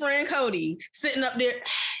best friend Cody sitting up there.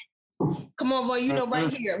 Come on, boy,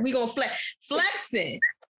 right here. We gonna flexing.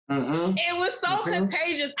 Mm-hmm. It was so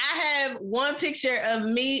contagious. I have one picture of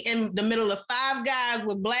me in the middle of 5 guys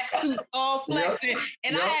with black suits all flexing.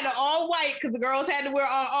 And I had it all white because the girls had to wear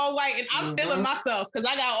all white. And I'm feeling myself because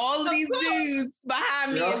I got all of these dudes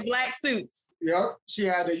behind me in black suits. Yep. You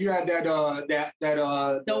had that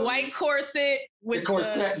the white corset with the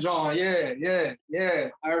corset, John. Yeah.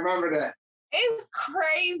 I remember that. It's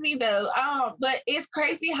crazy though. But it's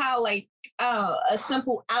crazy how a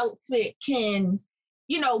simple outfit can,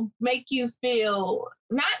 make you feel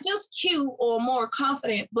not just cute or more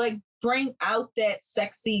confident, but bring out that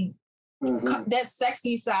sexy, that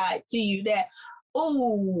sexy side to you. That,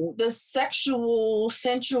 the sexual,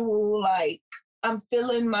 sensual, I'm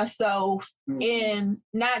feeling myself in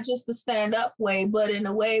not just the stand-up way, but in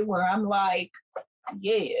a way where I'm like,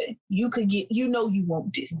 yeah, you could get, you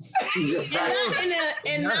want this.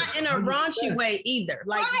 And not in a raunchy way either.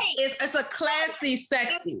 Like it's a classy,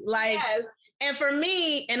 sexy. Like, and for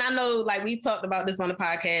me, and I know like we talked about this on the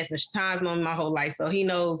podcast, and Shatan's known my whole life, so he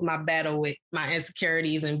knows my battle with my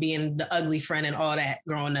insecurities and being the ugly friend and all that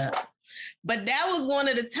growing up. But that was one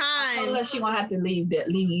of the times. Unless you won't have to leave that.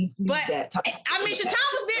 Time. I mean, Shatan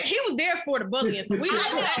was there. He was there for the bullying, so we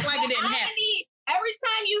had to act like it didn't happen. Every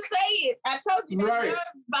time you say it, I told you that you're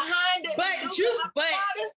behind it. But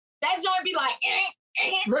that joint be like,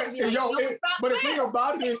 right. But the thing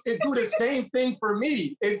about it, it do the same thing for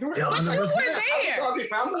me. But you were there.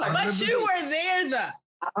 But you were there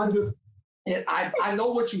though. I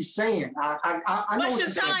know what you're saying. I know what you're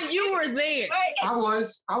saying. You were there. I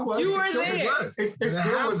was. You were there. It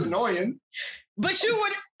still was annoying. But you were.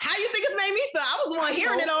 How you think it made me feel? I was the one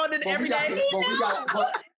hearing it all every day.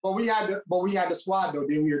 But we had the squad though,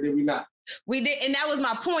 did we or did we not? We did, and that was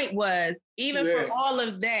my point. Was even for all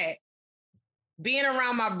of that, being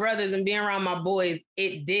around my brothers and being around my boys,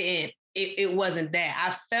 it wasn't that.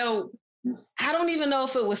 I felt. I don't even know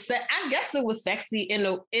if it was. I guess it was sexy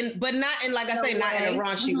but not in, like I say, not in a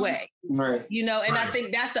raunchy way. Right. You know, and I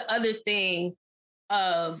think that's the other thing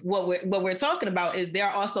of what we're talking about is there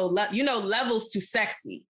are also levels to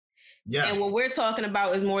sexy. Yeah. And what we're talking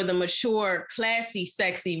about is more the mature, classy,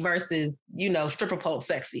 sexy versus, stripper pole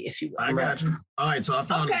sexy, if you will. I got you. All right, so I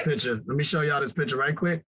found a picture. Let me show y'all this picture right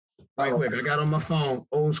quick. I got on my phone,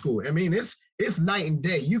 old school. I mean, it's night and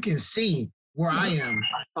day. You can see where I am.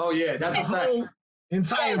 Oh yeah, that's a fact.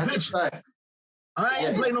 Entire picture. I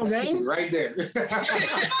ain't play no games. Right there.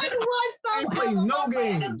 I ain't play no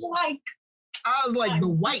games. I was like the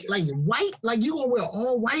white, like you gonna wear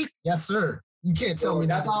all white? Yes, sir. You can't tell me.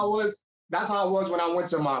 That's how it was. That's how it was when I went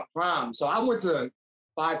to my prom. So I went to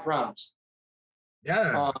 5 proms.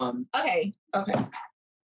 Yeah. Okay.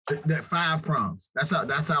 That 5 proms. That's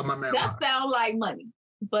how my man. That sound like money.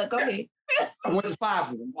 But go ahead. I went to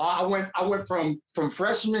 5 of them. I went from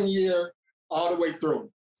freshman year all the way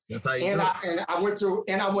through. That's how you and I went to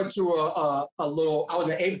a little. I was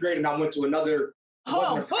in 8th grade and I went to another.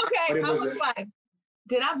 Oh, okay. I was like,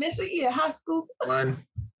 did I miss a year high school? 1,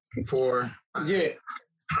 4. Yeah.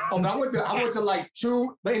 Oh, but I went to like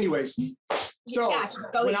 2. But anyways, so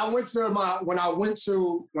when I went to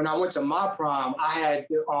my prom, I had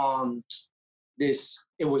this.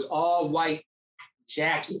 It was all white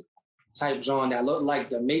jacket type John that looked like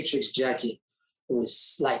the Matrix jacket. It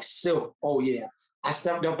was like silk. Oh yeah. I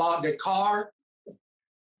stepped up out the car.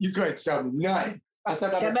 You couldn't tell me nothing. I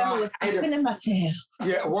stepped out the car. Was opening myself.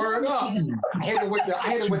 Yeah, word up. I hit it with the.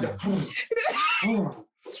 You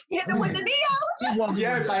hit it with the Neo?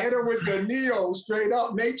 Yes, I hit it with the Neo, straight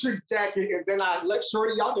up Matrix jacket, and then I let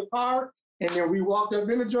Shorty out the car, and then we walked up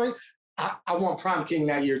in the joint. I won prom king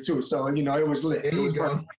that year too, so it was lit. It was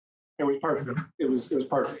perfect. It was perfect. It was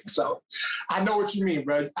perfect. So I know what you mean,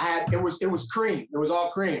 bro. It was cream. It was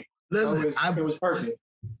all cream. Listen, it was perfect.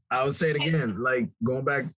 I would say it again, like going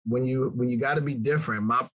back when you got to be different.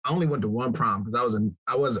 I only went to 1 prom because I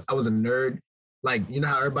was a nerd. Like, you know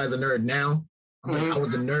how everybody's a nerd now. I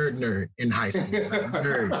was a nerd in high school.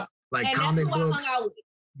 Nerd, like and comic books.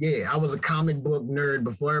 Yeah, I was a comic book nerd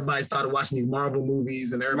before everybody started watching these Marvel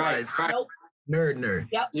movies and everybody's nerd.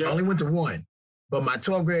 Yep. So I only went to 1. But my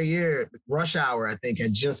 12th grade year, Rush Hour, I think,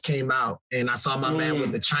 had just came out. And I saw my man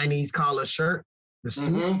with the Chinese collar shirt, the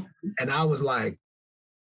suit. And I was like,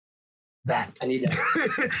 that. I need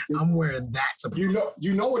that. I'm wearing that.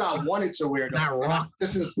 You know what I wanted to wear, though?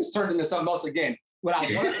 This turned into something else again. What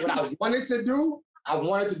I wanted to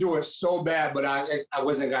do it so bad, but I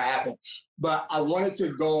wasn't gonna happen. But I wanted to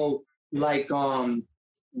go like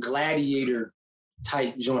gladiator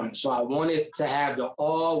type joint. So I wanted to have the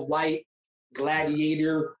all white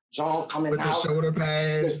gladiator joint coming with out, the shoulder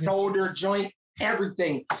pads, the shoulder joint,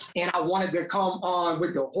 everything. And I wanted to come on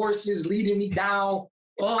with the horses leading me down,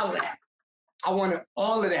 all of that. I wanted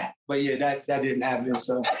all of that, but yeah, that didn't happen.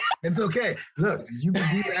 So it's okay. Look, you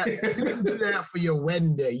can do that. You can do that for your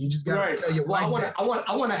wedding day. You just gotta tell your wife. I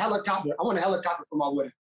want a helicopter. I want a helicopter for my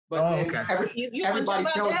wedding. But everybody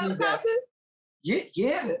tells me that.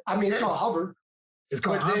 Yeah. I mean, it's called hover. It's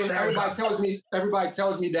called. But then everybody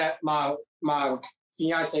tells me that my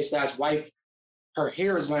fiance / wife, her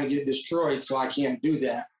hair is going to get destroyed, so I can't do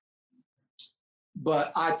that.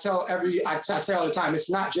 But I say all the time, it's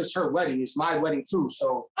not just her wedding, it's my wedding too.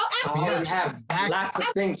 So I already have lots of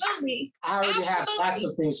things. I already have lots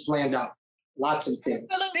of things planned out. Lots of things.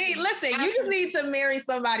 See, listen, you just need to marry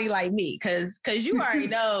somebody like me, because you already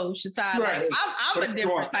know, Shatan, like, I'm a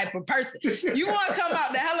different type of person. You want to come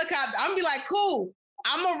out the helicopter, I'm be like, cool,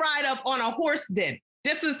 I'm gonna ride up on a horse then.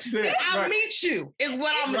 This is I'll meet you is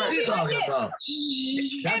what I'm gonna do. Talking about.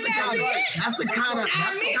 That's the kind of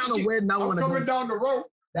wedding I want to go. Coming down the road.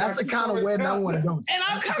 That's the kind of wedding I want to go to. And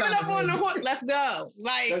I'm coming up on the horse. Let's go.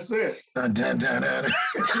 Like that's it. Dun, dun, dun, dun.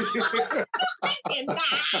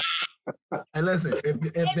 Hey, listen,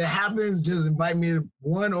 if it happens, just invite me to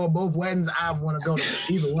one or both weddings. I want to go to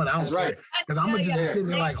either one. That's right. Because I'm gonna just be sitting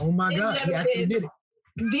there like, oh my God, he actually did it.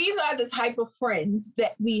 These are the type of friends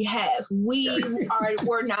that we have.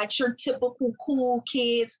 We're not your typical cool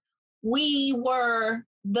kids. We were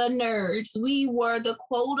the nerds. We were the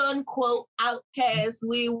quote unquote outcasts.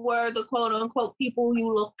 We were the quote unquote people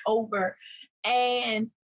you looked over.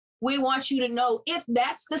 And we want you to know if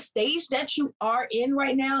that's the stage that you are in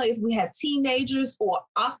right now, if we have teenagers or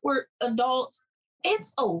awkward adults,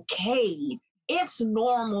 it's okay. It's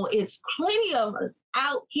normal. It's plenty of us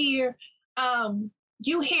out here.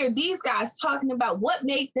 You hear these guys talking about what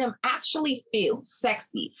made them actually feel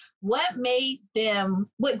sexy, what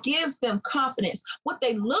gives them confidence, what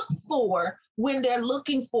they look for when they're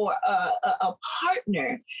looking for a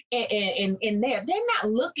partner in there. They're not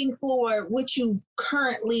looking for what you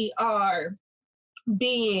currently are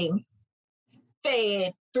being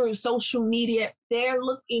fed through social media. They're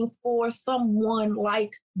looking for someone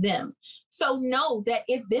like them. So know that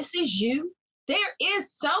if this is you, there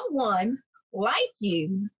is someone like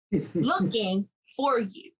you looking for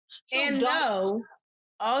you. So and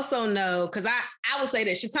also know, because I would say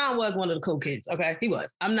that Shaitan was one of the cool kids. Okay, he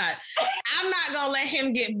was. I'm not gonna let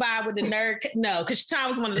him get by with the nerd. No, because Shaitan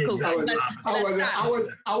was one of the cool kids.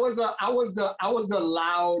 I was the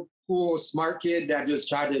loud, cool, smart kid that just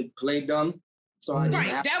tried to play dumb. So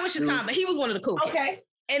that was Shaitan, but he was one of the cool kids. Okay.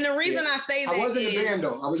 And the reason I say that I was in the band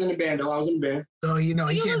though. I was in the band. So he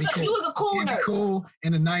can't be cool. He was a cool nerd. Cool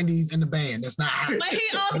in the 90s in the band. That's not happening. But he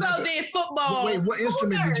also did football. Wait, what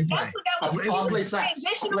instrument did you play? I play sax.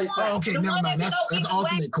 Oh, okay, never mind. That's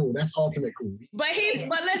ultimate cool. That's ultimate cool. But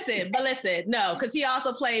listen, no, because he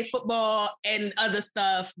also played football and other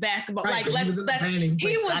stuff, basketball. Right, like he was that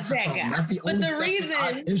guy. That's the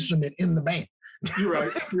only instrument in the band. You're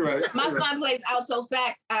right. My son plays alto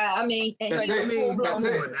sax. That's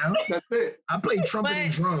it. I play trumpet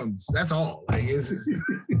and drums. That's all. Like, my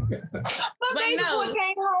baby boy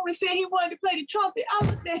came home and said he wanted to play the trumpet. I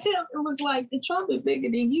looked at him and was like, the trumpet bigger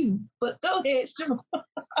than you. But go ahead, sure.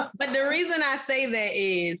 But the reason I say that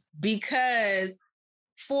is because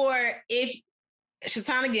Shaitan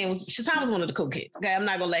was one of the cool kids. Okay, I'm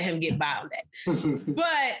not gonna let him get by on that.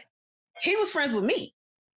 But he was friends with me.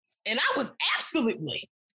 And I was absolutely,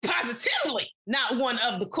 positively not one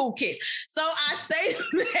of the cool kids. So I say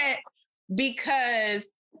that because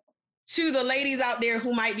to the ladies out there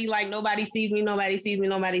who might be like, nobody sees me,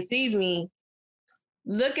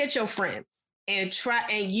 look at your friends and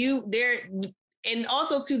and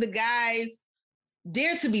also to the guys,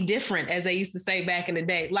 dare to be different, as they used to say back in the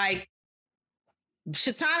day. Like,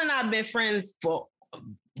 Shaitan and I have been friends for,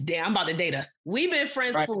 I'm about to date us. We've been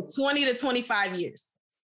friends for 20 to 25 years.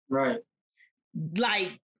 Right.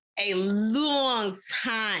 Like a long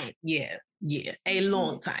time. Yeah, a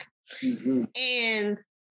long time. Mm-hmm. And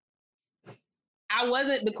I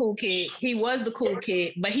wasn't the cool kid. He was the cool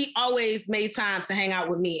kid, but he always made time to hang out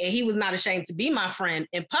with me. And he was not ashamed to be my friend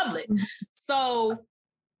in public. So,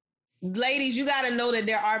 ladies, you got to know that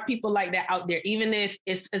there are people like that out there, even if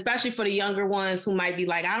it's, especially for the younger ones who might be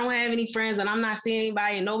like, I don't have any friends and I'm not seeing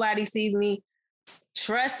anybody and nobody sees me.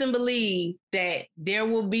 Trust and believe that there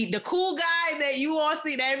will be the cool guy that you all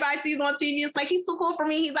see, that everybody sees on TV. It's like, he's too cool for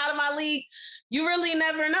me. He's out of my league. You really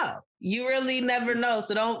never know.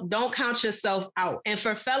 So don't count yourself out. And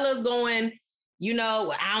for fellas going, I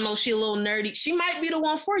don't know, she a little nerdy. She might be the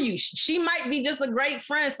one for you. She might be just a great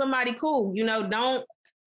friend, somebody cool. Don't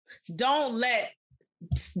let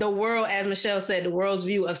the world, as Michelle said, the world's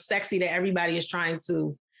view of sexy that everybody is trying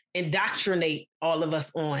to indoctrinate all of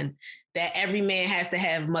us on, that every man has to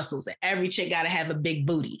have muscles and every chick got to have a big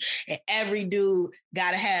booty and every dude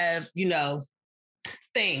got to have,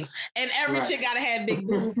 things and every chick got to have big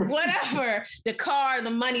boobs, whatever, the car, the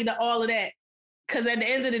money, all of that. Because at the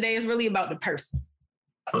end of the day, it's really about the person.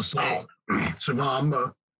 So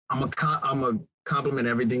Siobhan, I'm a compliment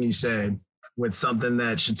everything you said with something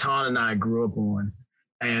that Shaitan and I grew up on.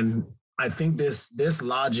 And I think this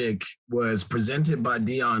logic was presented by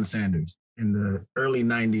Deion Sanders in the early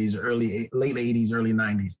 90s, late 80s, early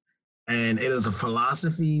 90s. And it is a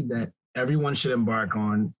philosophy that everyone should embark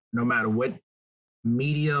on, no matter what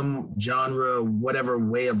medium, genre, whatever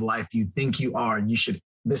way of life you think you are.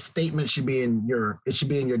 This statement should be in your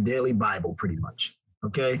daily Bible, pretty much.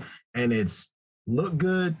 Okay. And it's look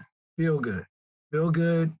good, feel good. feel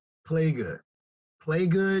good, play good. Play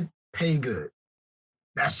good, pay good.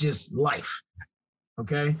 That's just life.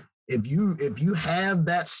 Okay? If you have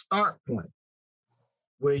that start point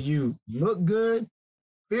where you look good,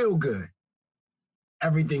 feel good,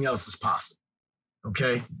 everything else is possible.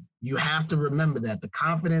 Okay? You have to remember that the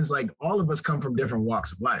confidence, like all of us come from different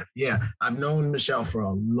walks of life. Yeah, I've known Michelle for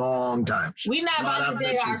a long time. We're not about to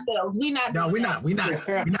date ourselves. We're not gonna be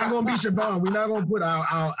Siobhan. We're not gonna put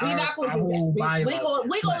our We're not gonna do that. We're gonna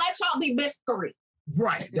let y'all be mystery.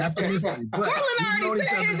 Right, that's the mystery. Cortland already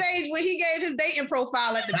said his age when he gave his dating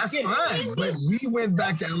profile at the beginning. That's fine, but we went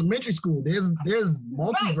back to elementary school. There's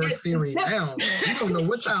multiverse theory now. You don't know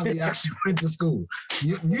what time we actually went to school.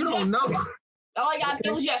 You don't know. All y'all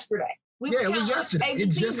did was yesterday. It was yesterday.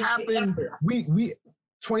 It just happened. We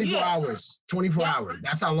 24 hours. 24 hours.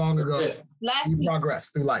 That's how long ago we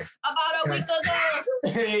progressed through life. About a week ago.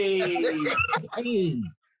 Hey.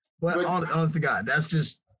 But honest to God, that's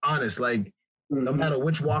just honest. Like, no matter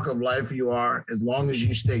which walk of life you are, as long as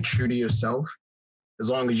you stay true to yourself, as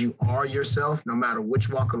long as you are yourself, no matter which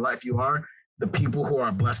walk of life you are, the people who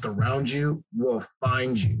are blessed around you will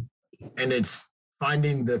find you. And it's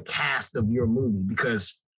finding the cast of your movie,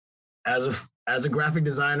 because as a graphic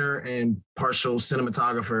designer and partial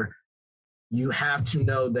cinematographer, you have to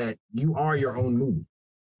know that you are your own movie.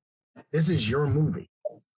 This is your movie.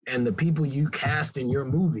 And the people you cast in your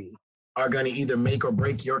movie are going to either make or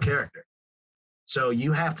break your character. So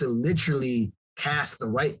you have to literally cast the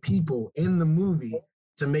right people in the movie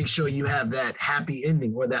to make sure you have that happy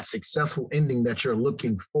ending or that successful ending that you're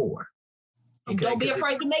looking for. Okay? And don't be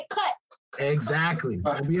afraid to make cuts. Exactly.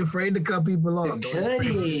 Don't be afraid to cut people off.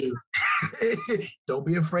 Don't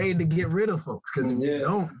be afraid to get rid of folks. Because if you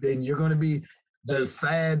don't, then you're going to be the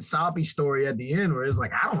sad, soppy story at the end where it's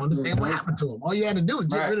like, I don't understand what happened to him. All you had to do is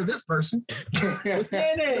get rid of this person. You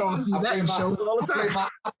don't see that in shows all the time.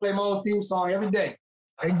 I play my own theme song every day.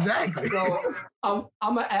 Exactly. So I'm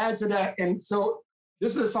going to add to that. And so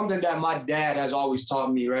this is something that my dad has always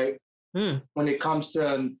taught me, right? When it comes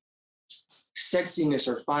to sexiness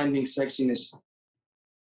or finding sexiness,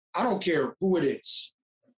 I don't care who it is.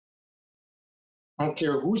 I don't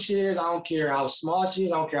care who she is. I don't care how small she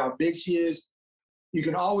is. I don't care how big she is. You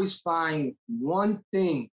can always find one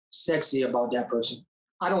thing sexy about that person.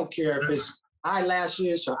 I don't care if it's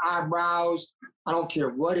eyelashes or eyebrows. I don't care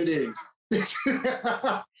what it is.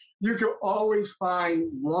 You can always find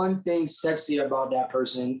one thing sexy about that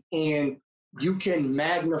person, and you can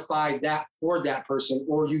magnify that for that person,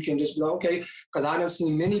 or you can just be like, okay, because I done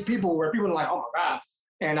seen many people where people are like, oh my God.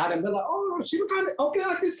 And I done been like, oh, she was kind of, okay,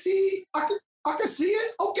 I can see it.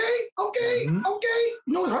 Okay. You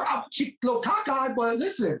know, she a little cockeyed, but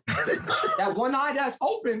listen, that one eye that's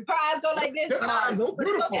open. Her eyes go like this. Her eyes open.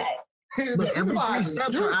 Beautiful. Okay. But every 3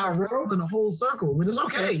 steps are out roll in a whole circle, but it's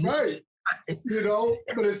okay. That's right. You know,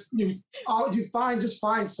 but it's you find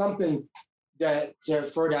something that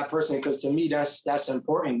for that person, because to me that's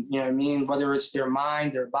important. You know what I mean? Whether it's their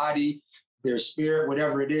mind, their body, their spirit,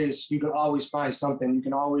 whatever it is, you can always find something. You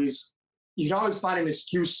can always find an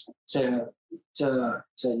excuse to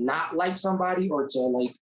not like somebody, or to, like, you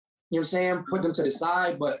know what I'm saying, put them to the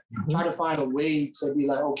side, but try to find a way to be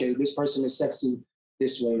like, okay, this person is sexy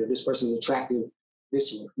this way, or this person is attractive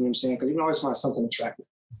this way. You know what I'm saying? Because you can always find something attractive.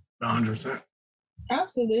 100%.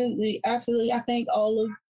 Absolutely. I think all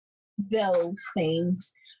of those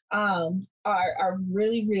things are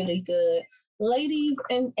really, really good. Ladies,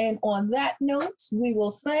 and on that note, we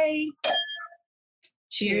will say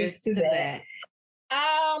cheers to that.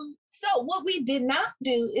 So what we did not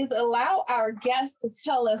do is allow our guests to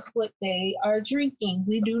tell us what they are drinking.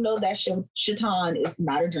 We do know that Shaitan is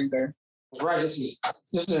not a drinker. Right.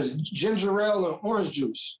 This is ginger ale and orange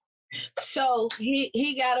juice. So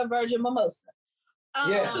he got a virgin mimosa.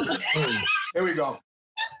 Here we go.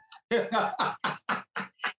 A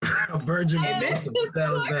virgin mimosa. What the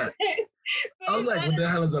hell is that? I was like, what the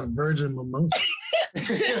hell is a virgin mimosa?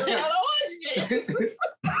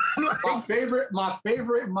 My favorite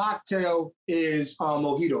mocktail is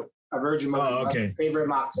mojito. A virgin mojito. Oh, okay. My favorite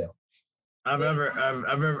mocktail.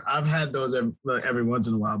 I've had those every once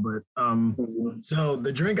in a while, but so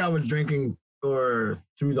the drink I was drinking through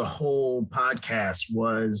the whole podcast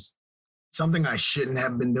was something I shouldn't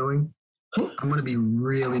have been doing. I'm gonna be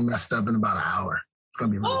really messed up in about an hour. It's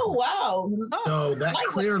gonna be really cool. Wow! So that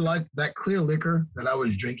clear liquor that I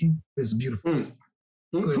was drinking is beautiful.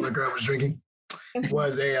 Clear liquor I was drinking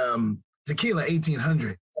was a tequila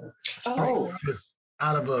 1800. Just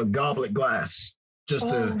out of a goblet glass, just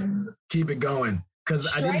to keep it going, because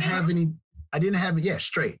I didn't have it. Yeah,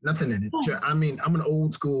 straight, nothing in it. I mean, I'm an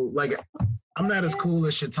old school. Like, I'm not as cool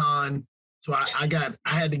as Shaitan So I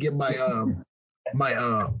had to get my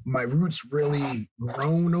my roots really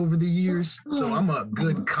grown over the years. So I'm a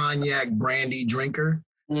good cognac brandy drinker.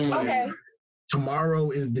 Okay.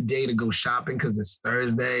 Tomorrow is the day to go shopping because it's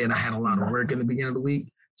Thursday and I had a lot of work in the beginning of the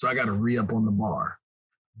week. So I got to re-up on the bar.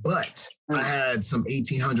 But I had some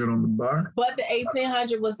 1800 on the bar. But the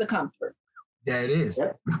 1800 was the comfort. Yeah, it is.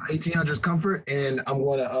 1800 is comfort. And I'm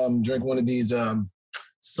going to drink one of these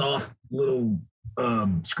soft little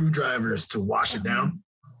screwdrivers to wash it down.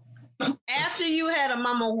 After you had a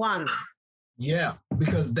Mama Juana. Yeah,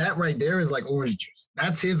 because that right there is like orange juice.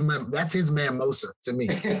 That's his mimosa to me.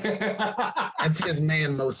 That's his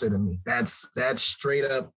mimosa to me. That's straight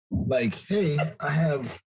up like, hey, I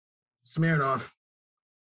have Smirnoff.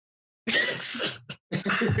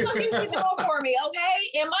 What are you doing for me, okay?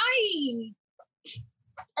 In my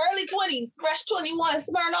early 20s, fresh 21,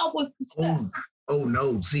 Smirnoff was the stuff. Oh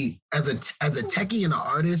no. See, as a techie and an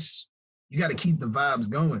artist, you got to keep the vibes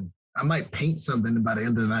going. I might paint something by the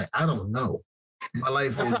end of the night. I don't know. My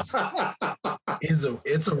life is a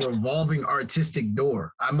revolving artistic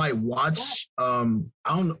door. I might watch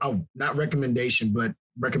not recommendation, but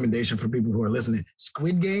recommendation for people who are listening.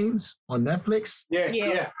 Squid Games on Netflix.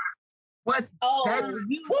 Yeah. What? Oh,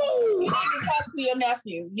 you need to talk to your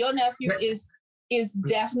nephew. Your nephew is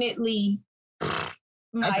definitely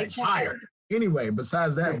my child. Anyway,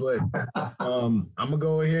 besides that, but I'm gonna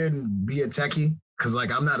go ahead and be a techie because like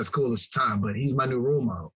I'm not as cool as time, but he's my new role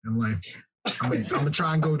model in life. I'm gonna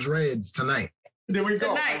try and go dreads tonight. There we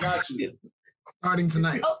go. Tonight. I got you. Starting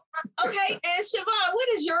tonight. Oh, okay, and Siobhan, what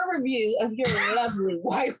is your review of your lovely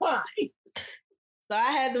white wine? So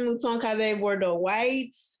I had the Mouton Cadet Bordeaux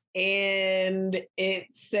Whites, and it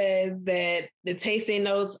says that the tasting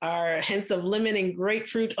notes are hints of lemon and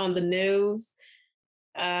grapefruit on the nose.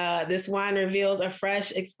 This wine reveals a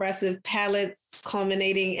fresh, expressive palate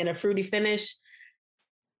culminating in a fruity finish.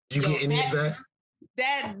 Did you get any of that?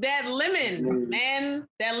 That lemon, man,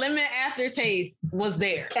 that lemon aftertaste was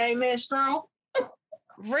there. Came in strong.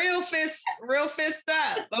 Real fist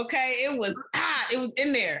up. Okay. It was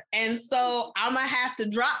in there. And so I'm gonna have to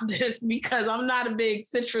drop this because I'm not a big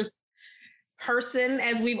citrus person,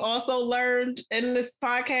 as we've also learned in this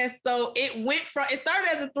podcast. So it started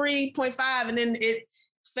as a 3.5 and then it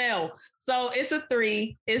fell. So it's a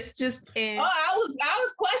 3. It's just in. Oh, I was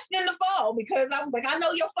questioning the fall because I was like, I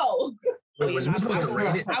know your folks.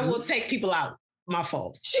 I will take people out. My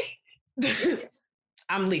faults.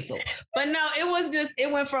 I'm lethal. But no,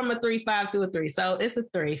 it went from a 3.5 to a 3. So it's a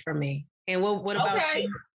 3 for me. And what about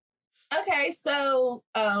you? Okay, so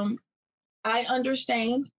I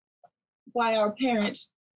understand why our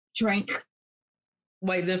parents drank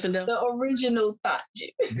White Zinfandel? the original thought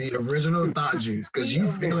juice. The original thought juice, because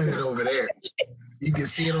you feeling it over there. You can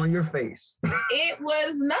see it on your face. It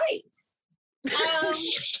was nice.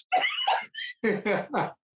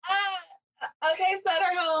 Okay,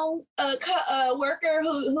 Sutter Home, a worker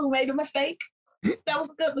who made a mistake. That was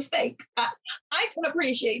a good mistake. I can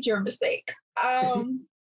appreciate your mistake. Oh,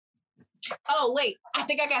 wait. I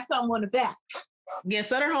think I got something on the back. Yeah,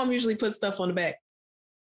 Sutter Home usually puts stuff on the back.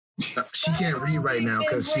 She can't read right now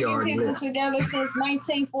because she already been lived. Together since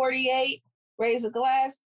 1948. Raise a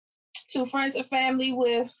glass to friends and family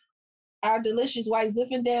with our delicious White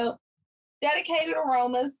Zinfandel. Dedicated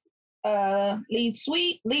aromas lead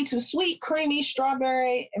to sweet, creamy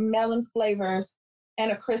strawberry and melon flavors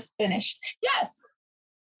and a crisp finish. Yes,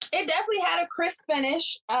 it definitely had a crisp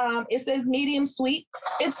finish. It says medium sweet.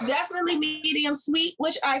 It's definitely medium sweet,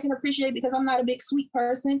 which I can appreciate because I'm not a big sweet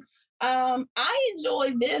person. I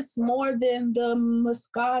enjoy this more than the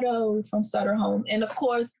Moscato from Sutter Home. And of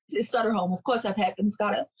course, it's Sutter Home. Of course, I've had the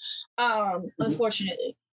Moscato,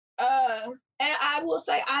 unfortunately. And I will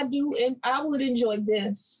say I do, and I would enjoy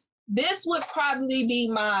this. This would probably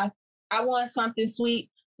be I want something sweet.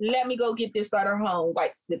 Let me go get this Sutter Home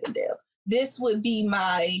White Zinfandel. This would be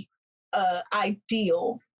my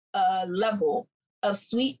ideal level of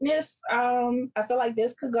sweetness. I feel like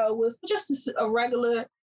this could go with just a regular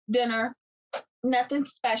dinner, nothing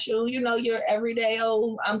special. You know, your everyday,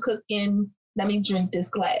 I'm cooking, let me drink this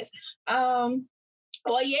glass.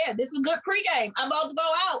 Well, yeah, this is a good pregame. I'm about to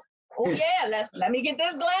go out. Oh yeah, let me get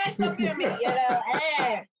this glass up in me. You know,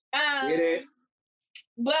 Get it?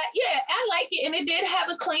 But yeah, I like it, and it did have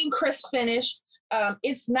a clean, crisp finish.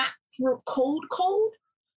 It's not cold,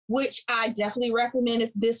 which I definitely recommend.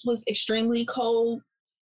 If this was extremely cold,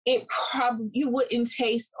 you wouldn't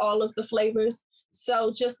taste all of the flavors.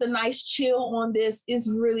 So just a nice chill on this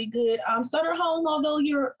is really good. Sutter Home, although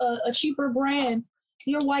you're a cheaper brand,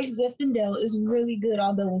 your White Zinfandel is really good,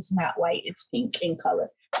 although it's not white. It's pink in color.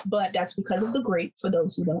 But that's because of the grape, for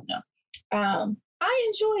those who don't know. I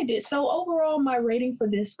enjoyed it. So overall, my rating for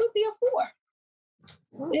this would be a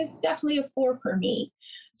 4. It's definitely a 4 for me.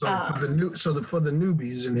 So for the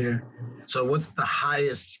newbies in here, so what's the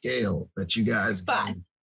highest scale that you guys? 5.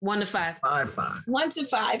 1 to 5. 5. 1 to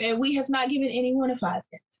 5, and we have not given anyone a 5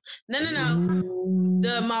 yet. No.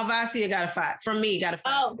 The Malvasia got a 5 from me. Got a 5.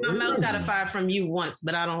 Oh, my mouse got a 5 from you once,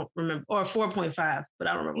 but I don't remember, or 4.5, but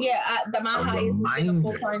I don't remember. Yeah, my highest is a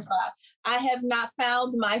 4.5. I have not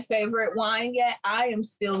found my favorite wine yet. I am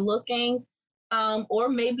still looking, or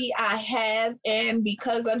maybe I have, and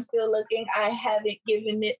because I'm still looking, I haven't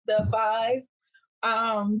given it the 5.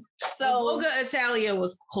 So Voga Italia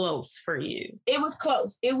was close for you. It was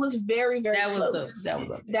close. It was very, very close.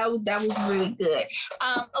 That was really good.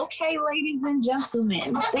 Okay, ladies and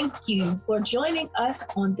gentlemen, thank you for joining us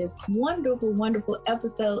on this wonderful, wonderful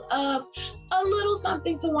episode of A Little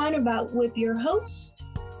Something to Wine About with your host,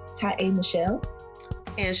 Tae Michelle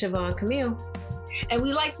and Siobhan Camille. And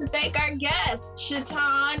we'd like to thank our guests,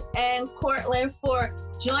 Shatan and Courtland, for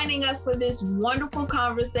joining us for this wonderful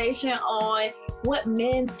conversation on what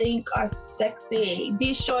men think are sexy.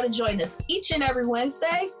 Be sure to join us each and every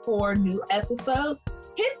Wednesday for a new episode.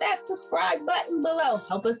 Hit that subscribe button below.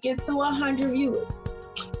 Help us get to 100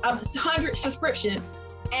 viewers, 100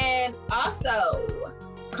 subscriptions. And also,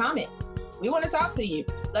 comment. We want to talk to you.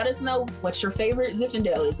 Let us know what your favorite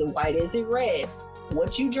Zinfandel is. Is it white? Is it red?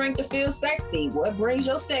 What you drink to feel sexy? What brings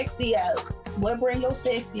your sexy out? What brings your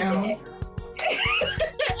sexy back?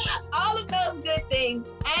 All of those good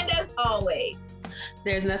things. And as always,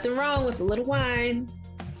 there's nothing wrong with a little wine.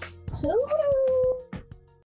 Toodaloo.